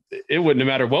mean, it wouldn't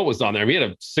matter what was on there. I mean, he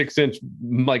had a 6-inch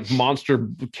like monster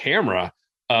camera,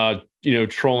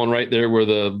 trolling right there where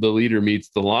the leader meets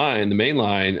the line, the main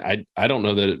line. I don't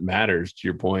know that it matters, to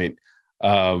your point.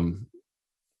 But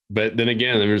then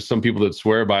again, there's some people that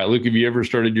swear by it. Luke, have you ever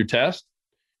started your test?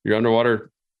 Your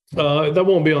underwater? That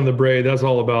won't be on the braid. That's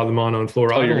all about the mono and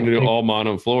fluoro. Oh, you're going to do all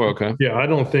mono and fluoro. Okay. Yeah, I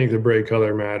don't think the braid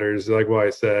color matters. Like what I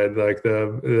said, like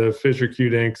the fish are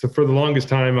cute ink. So for the longest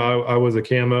time, I was a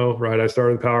camo, right? I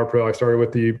started with PowerPro. I started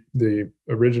with the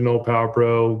original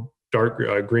PowerPro,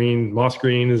 dark green, moss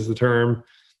green is the term.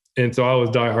 And so I was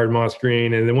diehard moss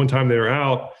green. And then one time they were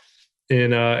out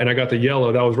and I got the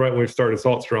yellow. That was right when we started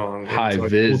Salt Strong. High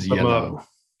vis yellow.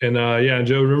 And and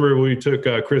Joe, remember we took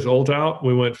Chris Olt out.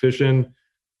 We went fishing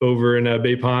over in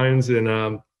Bay Pines,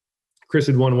 and Chris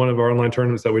had won one of our online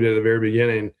tournaments that we did at the very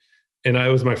beginning. And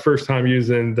it was my first time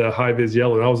using the high vis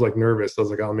yellow. And I was like nervous. I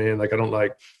was like, oh man, like I don't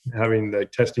like having the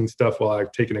testing stuff while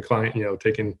I've taken a client,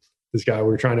 taking this guy we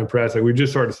were trying to impress. Like we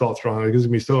just started Salt Strong. Like, this is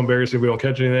gonna be so embarrassing if we don't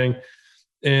catch anything.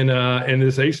 And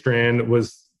this 8 strand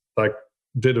was like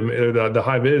the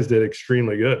high vis did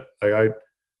extremely good. Like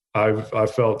I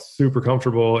felt super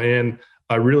comfortable, and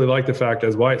I really liked the fact,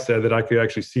 as Wyatt said, that I could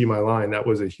actually see my line. That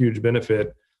was a huge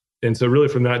benefit. And so really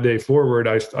from that day forward,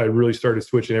 I really started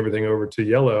switching everything over to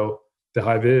yellow, the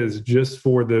high vis, just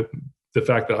for the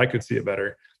fact that I could see it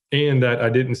better and that I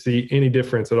didn't see any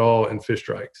difference at all in fish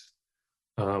strikes.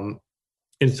 And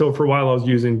so for a while I was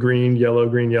using green, yellow,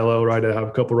 right? I have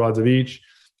a couple rods of each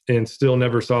and still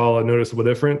never saw a noticeable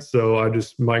difference. So I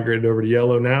just migrated over to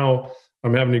yellow. Now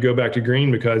I'm having to go back to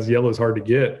green because yellow is hard to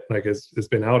get. Like it's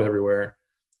been out everywhere.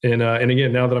 And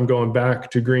again, now that I'm going back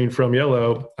to green from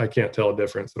yellow, I can't tell a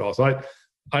difference at all. So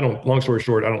I don't, long story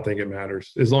short, I don't think it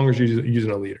matters as long as you're using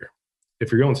a leader.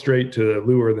 If you're going straight to the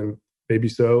lure, then maybe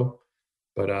so.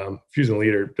 But if you're using a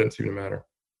leader, it doesn't seem to matter.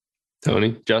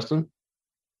 Tony, Justin?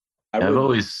 I've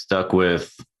always stuck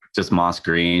with just moss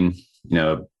green.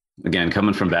 Again,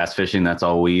 coming from bass fishing, that's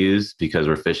all we use because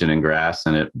we're fishing in grass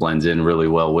and it blends in really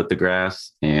well with the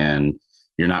grass. And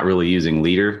you're not really using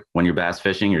leader when you're bass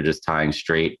fishing. You're just tying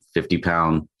straight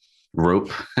 50-pound rope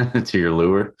to your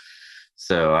lure.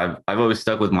 So I've always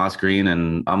stuck with moss green,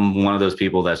 and I'm one of those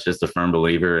people that's just a firm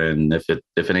believer. And if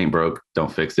it ain't broke,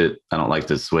 don't fix it. I don't like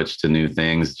to switch to new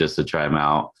things just to try them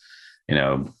out.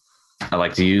 I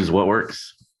like to use what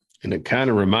works. And it kind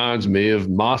of reminds me of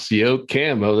mossy oak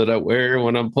camo that I wear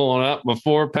when I'm pulling out my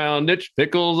 4-pound ditch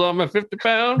pickles on my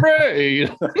 50-pound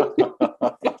braid.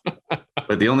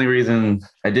 But the only reason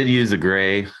I did use a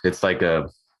gray, it's like I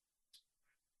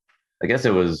guess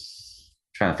it was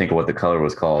trying to think of what the color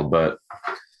was called, but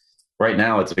right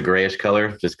now it's a grayish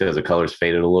color just because the color's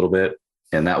faded a little bit.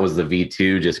 And that was the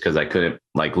V2 just because I couldn't,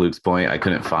 like Luke's point, I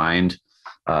couldn't find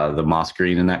the moss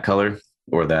green in that color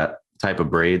or that type of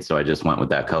braid. So I just went with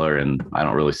that color and I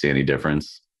don't really see any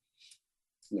difference.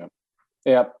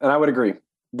 Yeah, and I would agree.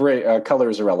 Color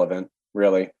is irrelevant,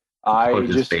 really. Or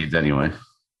just fades anyway.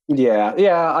 Yeah.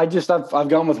 I've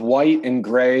gone with white and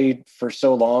gray for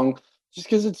so long, just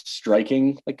because it's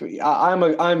striking. Like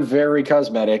I'm very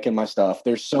cosmetic in my stuff.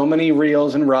 There's so many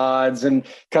reels and rods and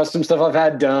custom stuff I've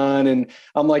had done, and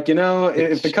I'm like,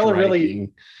 if the color really,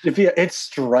 it's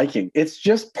striking. It's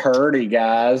just pretty,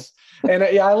 guys. And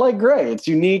I like gray. It's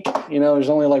unique. There's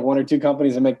only like one or two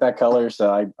companies that make that color,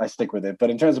 so I stick with it. But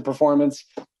in terms of performance,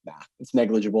 it's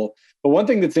negligible. But one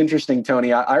thing that's interesting,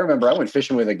 Tony, I remember I went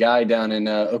fishing with a guy down in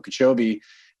Okeechobee.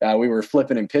 We were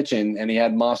flipping and pitching, and he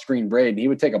had moss green braid, and he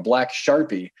would take a black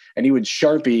Sharpie, and he would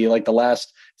Sharpie like the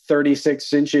last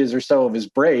 36 inches or so of his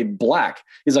braid black.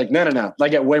 He's like, no. I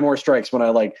get way more strikes when I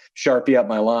like Sharpie up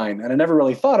my line. And I never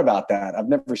really thought about that. I've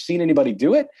never seen anybody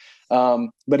do it.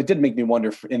 But it did make me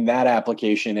wonder in that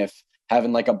application if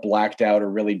having like a blacked out or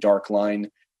really dark line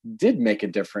did make a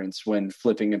difference when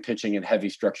flipping and pitching in heavy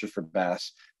structures for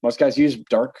bass. Most guys use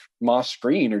dark moss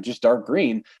green or just dark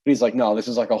green, but he's like, no, this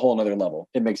is like a whole nother level.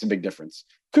 It makes a big difference.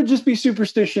 Could just be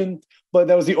superstition, but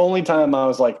that was the only time I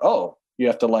was like, oh, you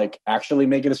have to like actually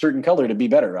make it a certain color to be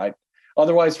better, right?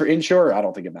 Otherwise, for inshore, I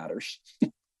don't think it matters.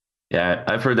 Yeah,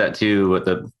 I've heard that too. With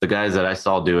the guys that I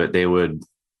saw do it, they would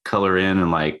color in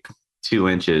like 2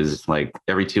 inches, like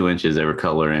every 2 inches they would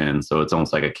color in. So it's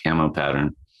almost like a camo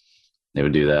pattern. They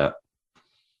would do that.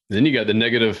 Then you got the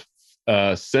negative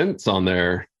scents on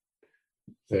there.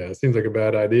 Yeah, it seems like a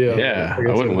bad idea. Yeah, I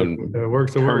wouldn't. It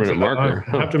works. It works. Marker.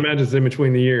 I have to imagine it's in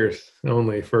between the ears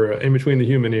only, in between the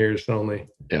human ears only.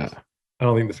 Yeah, I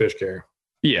don't think the fish care.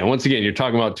 Yeah, once again, you're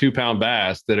talking about 2-pound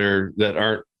bass that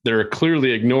are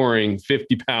clearly ignoring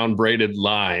 50-pound braided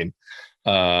line.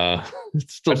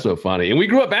 It's still so funny, and we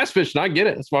grew up bass fishing. I get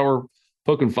it. That's why we're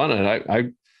poking fun at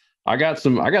it. I got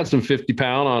some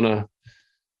 50-pound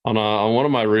on one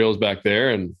of my reels back there,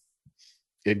 and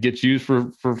it gets used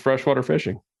for freshwater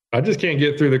fishing. I just can't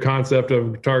get through the concept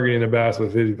of targeting a bass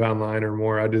with 50-pound line or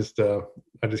more. I just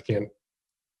can't.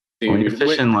 When you're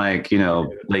fishing like,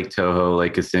 Lake Toho,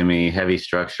 Lake Kissimmee, heavy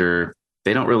structure,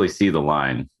 they don't really see the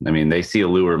line. I mean, they see a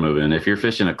lure moving. If you're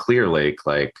fishing a clear lake,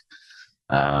 like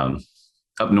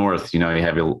up north, you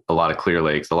have a lot of clear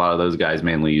lakes. A lot of those guys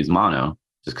mainly use mono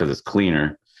just because it's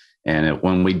cleaner. And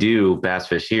when we do bass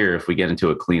fish here, if we get into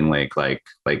a clean lake like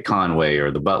Conway or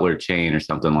the Butler Chain or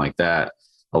something like that,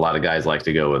 a lot of guys like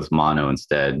to go with mono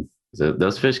instead. So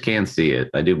those fish can see it.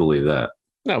 I do believe that.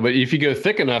 No, but if you go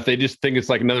thick enough, they just think it's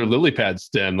like another lily pad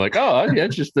stem. Like, oh, yeah,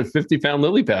 it's just a 50-pound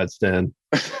lily pad stem.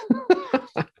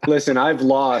 Listen, I've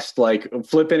lost like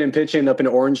flipping and pitching up in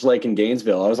Orange Lake in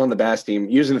Gainesville. I was on the bass team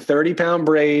using a 30-pound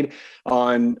braid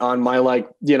on my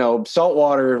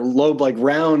saltwater lobe, like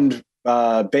round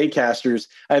bait casters.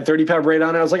 I had 30-pound braid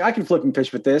on it. I was like, I can flip and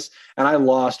pitch with this. And I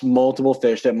lost multiple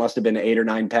fish that must have been 8 or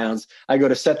 9 pounds. I go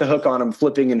to set the hook on them,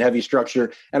 flipping in heavy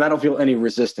structure, and I don't feel any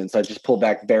resistance. I just pull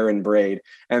back barren braid.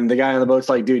 And the guy on the boat's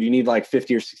like, dude, you need like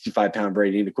 50 or 65-pound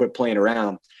braid. You need to quit playing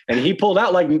around. And he pulled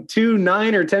out like 2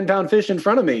 9 or 10-pound fish in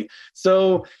front of me.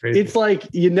 So Crazy. It's like,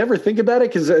 you never think about it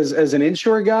because as an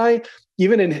inshore guy,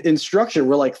 even in structure,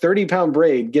 we're like 30-pound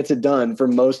braid gets it done for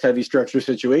most heavy structure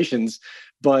situations.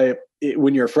 But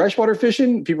when you're freshwater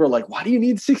fishing, people are like, why do you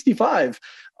need 65?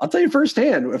 I'll tell you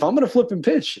firsthand, if I'm going to flip and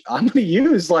pitch, I'm going to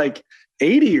use like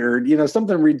 80 or,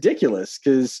 something ridiculous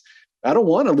because I don't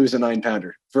want to lose a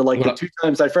 9-pounder for like the 2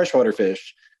 times I freshwater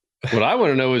fish. What I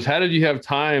want to know is how did you have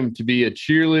time to be a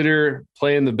cheerleader,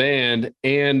 play in the band,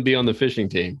 and be on the fishing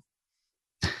team?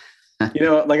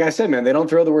 Like I said, man, they don't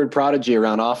throw the word prodigy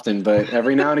around often, but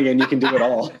every now and again you can do it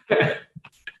all.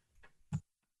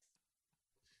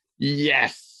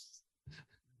 Yes.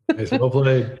 Nice. Well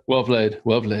played. Well played.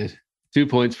 Well played. 2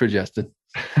 points for Justin.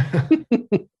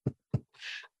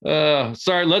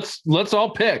 Sorry, let's all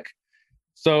pick.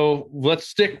 So let's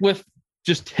stick with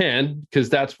just 10 because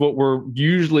that's what we're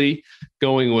usually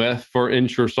going with for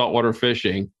inshore saltwater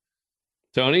fishing.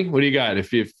 Tony, what do you got?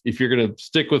 If you're going to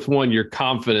stick with one, your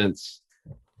confidence,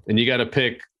 and you got to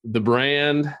pick the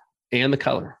brand and the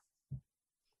color.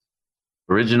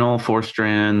 Original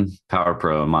 4-strand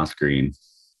PowerPro moss green.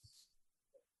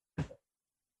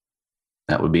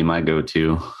 That would be my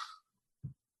go-to.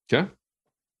 Okay.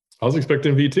 I was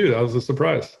expecting V2. That was a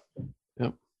surprise.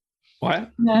 Yep. Why?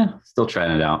 Yeah, still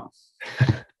trying it out.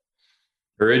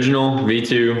 Original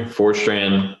V2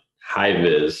 4-strand high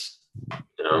vis.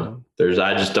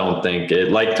 I just don't think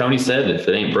it, like Tony said, if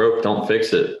it ain't broke, don't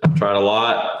fix it. I've tried a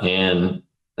lot, and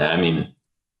I mean,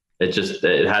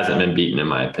 it hasn't been beaten in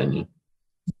my opinion.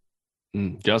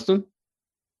 Justin?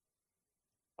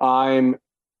 I'm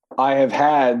I have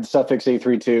had Sufix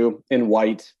 832 in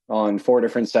white on 4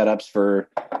 different setups for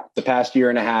the past year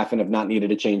and a half and have not needed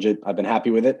to change it. I've been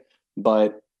happy with it,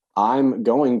 but I'm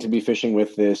going to be fishing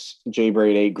with this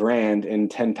J-braid 8 grand in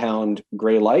 10-pound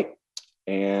gray light,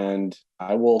 and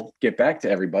I will get back to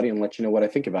everybody and let you know what I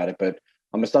think about it. But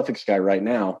I'm a Sufix guy right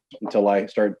now until I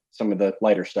start some of the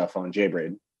lighter stuff on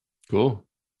J-braid. Cool.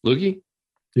 Lukey?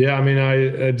 Yeah, I mean,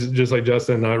 I just like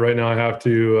Justin. Right now, I have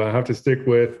to stick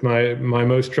with my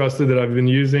most trusted that I've been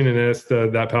using, and that's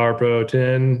that PowerPro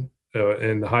 10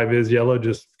 and the high vis yellow,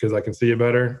 just because I can see it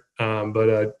better.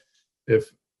 But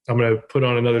if I'm going to put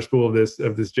on another spool of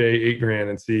this J 8 grand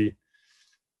and see,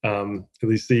 at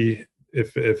least see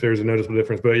if there's a noticeable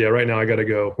difference. But yeah, right now I got to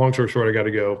go. Long story short, I got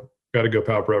to go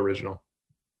PowerPro original.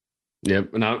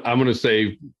 Yep, and I'm going to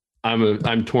say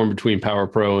I'm torn between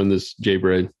PowerPro and this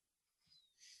J-braid.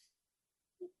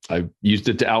 I used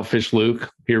it to outfish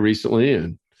Luke here recently,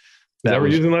 and that were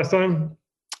using last time.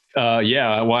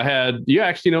 Yeah, well, I had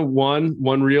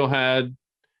one reel had,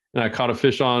 and I caught a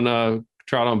fish on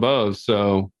trout on bows.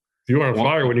 So you were on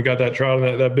fire when you got that trout,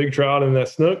 that big trout and that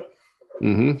snook.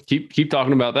 Mm-hmm. Keep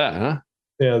talking about that, huh?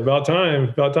 Yeah, about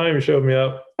time you showed me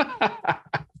up.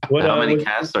 How many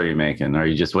casts are you making? Are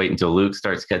you just waiting until Luke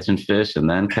starts catching fish and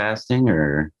then casting,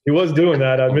 or? He was doing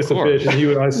that. I'd miss a fish,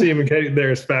 and I see him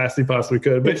there as fast as he possibly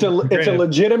could. But it's a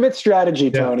legitimate strategy,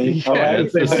 Tony. Yeah, right?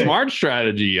 It's a smart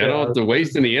strategy. I don't have to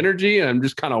waste any energy. I'm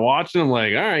just kind of watching. I'm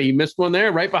like, all right, you missed one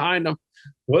there, right behind him.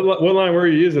 What line were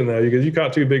you using though? Because you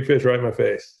caught 2 big fish right in my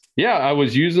face. Yeah, I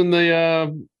was using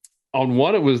the on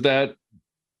one. It was that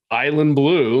Island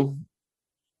Blue.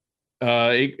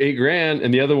 8 grand,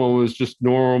 and the other one was just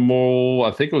normal. I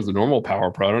think it was the normal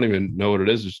PowerPro. I don't even know what it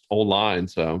is. It's just old line.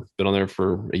 So been on there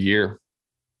for a year.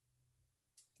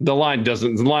 The line's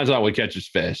not what catches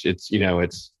fish. It's Slam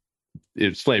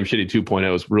Shitty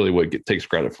 2.0 is really what takes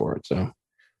credit for it. So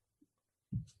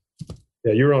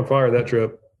yeah, you were on fire that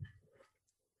trip.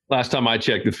 Last time I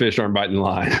checked, the fish aren't biting the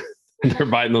line. They're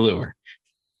biting the lure.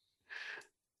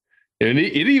 And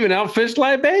it even outfished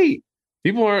live bait.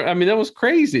 That was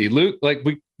crazy. Luke, like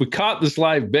we caught this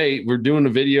live bait. We're doing a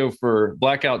video for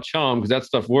Blackout Chum because that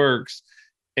stuff works.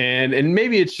 And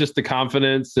maybe it's just the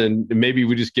confidence and maybe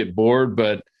we just get bored.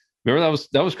 But remember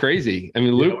that was crazy. I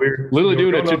mean, Luke literally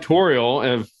doing a tutorial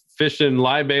of fishing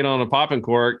live bait on a popping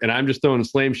cork, and I'm just throwing a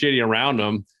Slam Shady around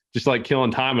him, just like killing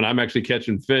time, and I'm actually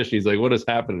catching fish. And he's like, what is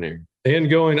happening here?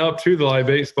 And going up to the live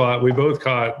bait spot, we both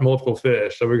caught multiple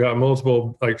fish. So we got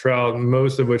multiple trout,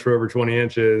 most of which were over 20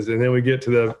 inches. And then we get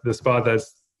to the spot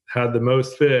that's had the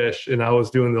most fish. And I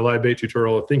was doing the live bait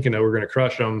tutorial thinking that we were going to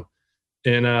crush them.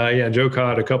 And Joe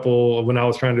caught a couple. When I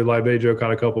was trying to do live bait, Joe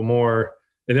caught a couple more.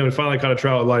 And then we finally caught a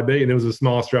trout with live bait, and it was the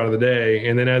smallest trout of the day.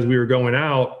 And then as we were going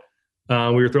out, we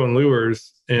were throwing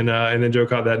lures. And then Joe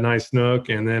caught that nice snook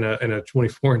and then a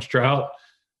 24-inch trout.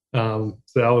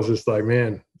 So I was just like,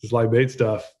 man, this live bait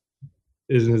stuff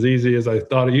isn't as easy as I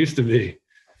thought it used to be.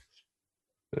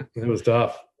 It was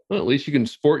tough. Well, at least you can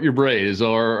sport your braid, as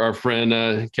our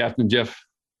friend Captain Jeff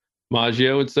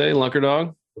Maggio would say, Lunker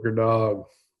Dog. Lunker Dog.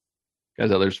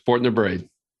 Guys out there sporting their braid.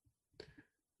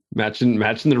 Matching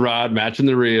the rod, matching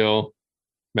the reel,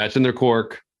 matching their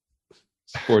cork.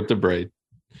 Sport the braid.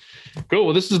 Cool.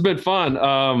 Well, this has been fun.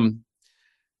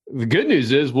 The good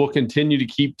news is we'll continue to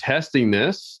keep testing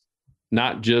this,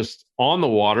 not just on the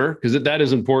water, because that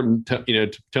is important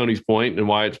to Tony's point and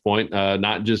Wyatt's point,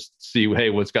 not just see, hey,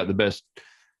 what's got the best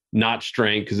knot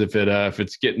strength, because if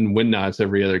it's getting wind knots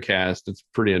every other cast, it's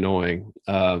pretty annoying.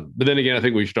 But then again, I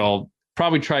think we should all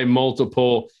probably try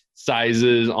multiple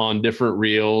sizes on different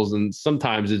reels, and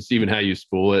sometimes it's even how you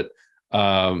spool it.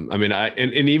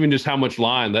 And even just how much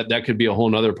line, that could be a whole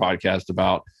nother podcast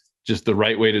about just the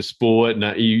right way to spool it.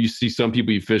 And you see some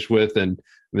people you fish with, and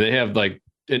they have like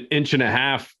an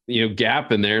 1.5 inch,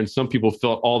 gap in there. And some people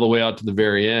fill it all the way out to the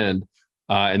very end.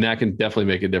 And that can definitely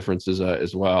make a difference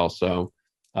as well. So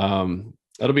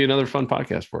that'll be another fun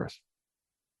podcast for us.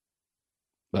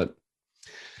 But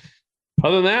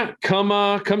other than that,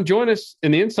 come join us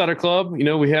in the Insider Club.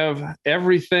 We have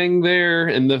everything there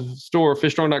in the store,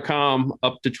 fishstrong.com,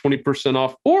 up to 20%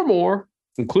 off or more,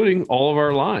 including all of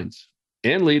our lines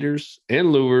and leaders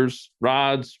and lures,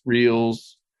 rods,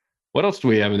 reels. What else do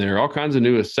we have in there? All kinds of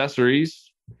new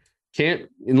accessories.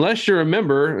 Unless you're a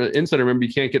member, Insider member,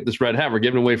 you can't get this red hat. We're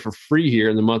giving away for free here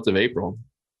in the month of April.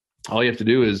 All you have to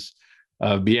do is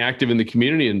be active in the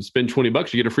community and spend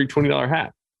 $20. You get a free $20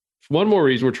 hat. One more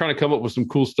reason, we're trying to come up with some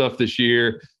cool stuff this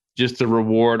year just to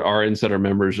reward our Insider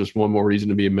members. Just one more reason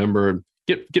to be a member and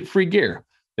get free gear.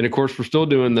 And of course, we're still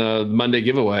doing the Monday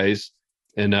giveaways.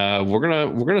 And we're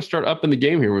gonna start up in the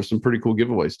game here with some pretty cool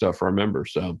giveaway stuff for our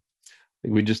members. So I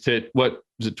think we just hit, what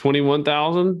is it,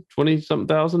 20-something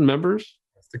thousand members?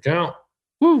 That's the count.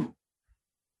 Woo!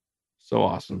 So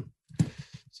awesome.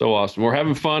 We're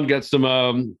having fun. Got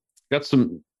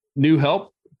some new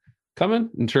help coming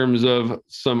in terms of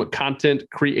some content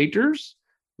creators.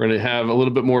 We're going to have a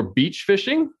little bit more beach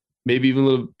fishing, maybe even a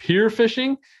little pier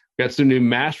fishing. Got some new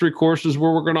mastery courses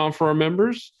we're working on for our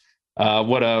members.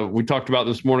 What we talked about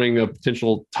this morning, a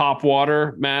potential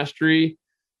topwater mastery,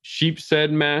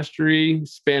 sheepshead mastery,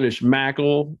 Spanish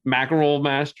mackerel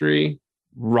mastery,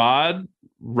 rod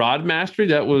mastery.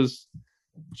 That was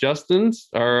Justin's,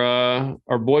 our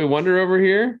boy wonder over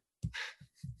here.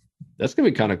 That's gonna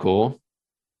be kind of cool.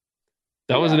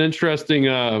 That was an interesting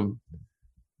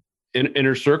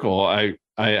inner circle. I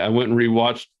went and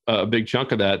rewatched a big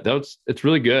chunk of that. It's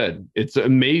really good. It's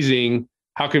amazing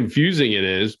how confusing it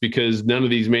is because none of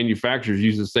these manufacturers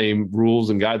use the same rules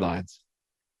and guidelines.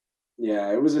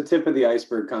 Yeah, it was a tip of the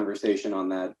iceberg conversation on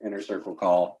that inner circle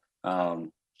call. A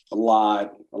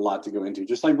lot to go into.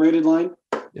 Just like braided line,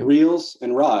 reels,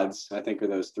 and rods, I think are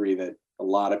those three that a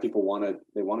lot of people want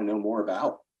to know more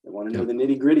about. They want to know the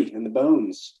nitty gritty and the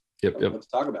bones. Let's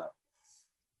talk about.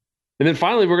 And then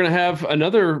finally, we're going to have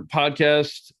another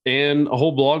podcast and a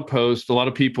whole blog post. A lot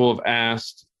of people have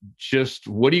asked, just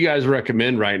what do you guys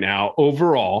recommend right now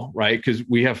overall, right? Because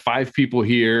we have 5 people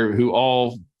here who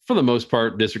all, for the most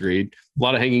part, disagreed. A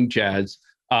lot of hanging chads.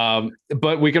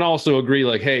 But we can also agree,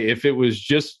 like, hey, if it was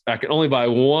just, I could only buy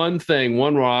one thing,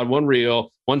 one rod, one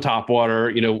reel, one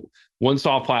topwater, one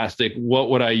soft plastic, what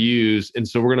would I use? And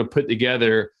so we're going to put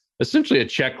together essentially a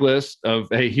checklist of,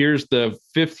 hey, here's the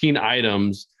 15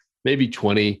 items, maybe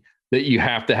 20 that you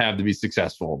have to be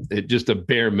successful. It just a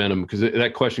bare minimum, because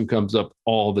that question comes up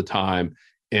all the time.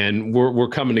 And we're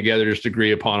coming together just to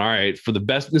agree upon, all right,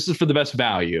 this is for the best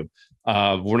value.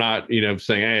 We're not,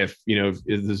 saying, hey, if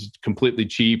this is completely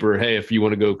cheap, or hey, if you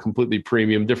want to go completely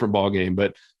premium, different ball game.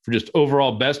 But for just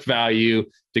overall best value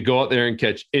to go out there and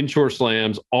catch inshore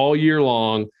slams all year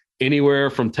long,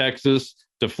 anywhere from Texas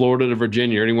to Florida to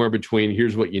Virginia, or anywhere between,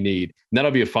 here's what you need. And that'll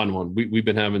be a fun one. We've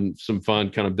been having some fun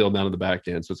kind of building out of the back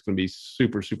end. So it's going to be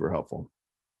super, super helpful.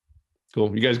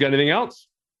 Cool. You guys got anything else?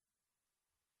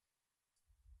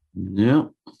 Yeah.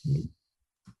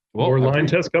 Well, more line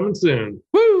tests coming soon.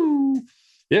 Woo!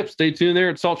 Yep. Stay tuned there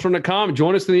at saltshore.com.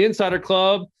 Join us in the Insider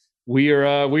Club. We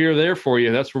are there for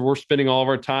you. That's where we're spending all of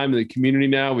our time in the community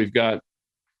now. We've got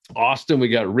Austin. We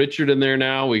got Richard in there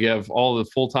now. We have all the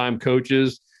full-time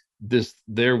coaches.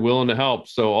 They're willing to help.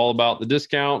 So all about the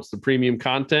discounts, the premium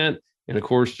content, and of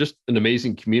course, just an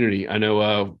amazing community. I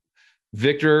know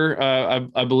Victor,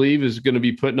 I believe, is going to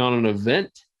be putting on an event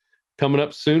coming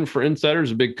up soon for insiders,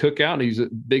 a big cookout, and he's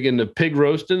big into pig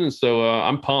roasting. And so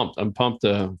I'm pumped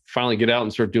to finally get out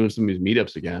and start doing some of these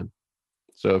meetups again.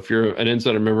 So if you're an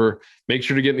insider member, make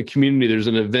sure to get in the community. There's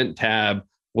an event tab.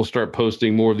 We'll start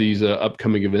posting more of these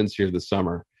upcoming events here this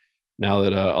summer, now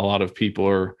that a lot of people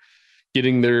are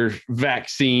getting their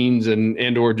vaccines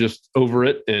and or just over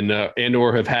it and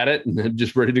or have had it and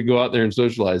just ready to go out there and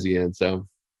socialize again. So,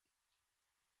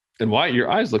 and Wyatt, your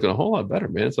eyes looking a whole lot better,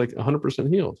 man. It's like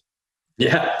 100% healed.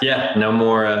 Yeah. No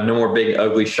more big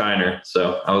ugly shiner.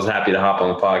 So I was happy to hop on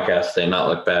the podcast today and not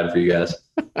look bad for you guys.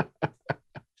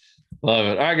 Love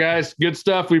it. All right, guys, good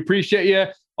stuff. We appreciate you.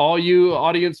 All you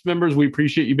audience members, we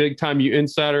appreciate you big time. You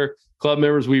Insider Club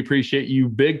members, we appreciate you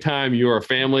big time. You are a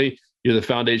family. You're the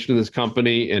foundation of this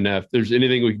company. And if there's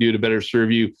anything we can do to better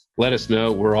serve you, let us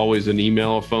know. We're always an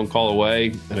email, a phone call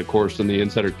away. And of course, in the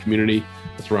Insider community,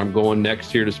 that's where I'm going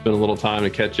next here to spend a little time to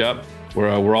catch up.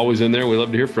 We're always in there. We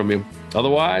love to hear from you.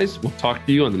 Otherwise, we'll talk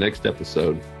to you on the next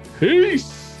episode.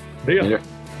 Peace. See ya.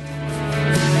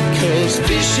 'Cause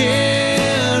fishing,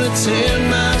 it's in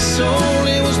my soul.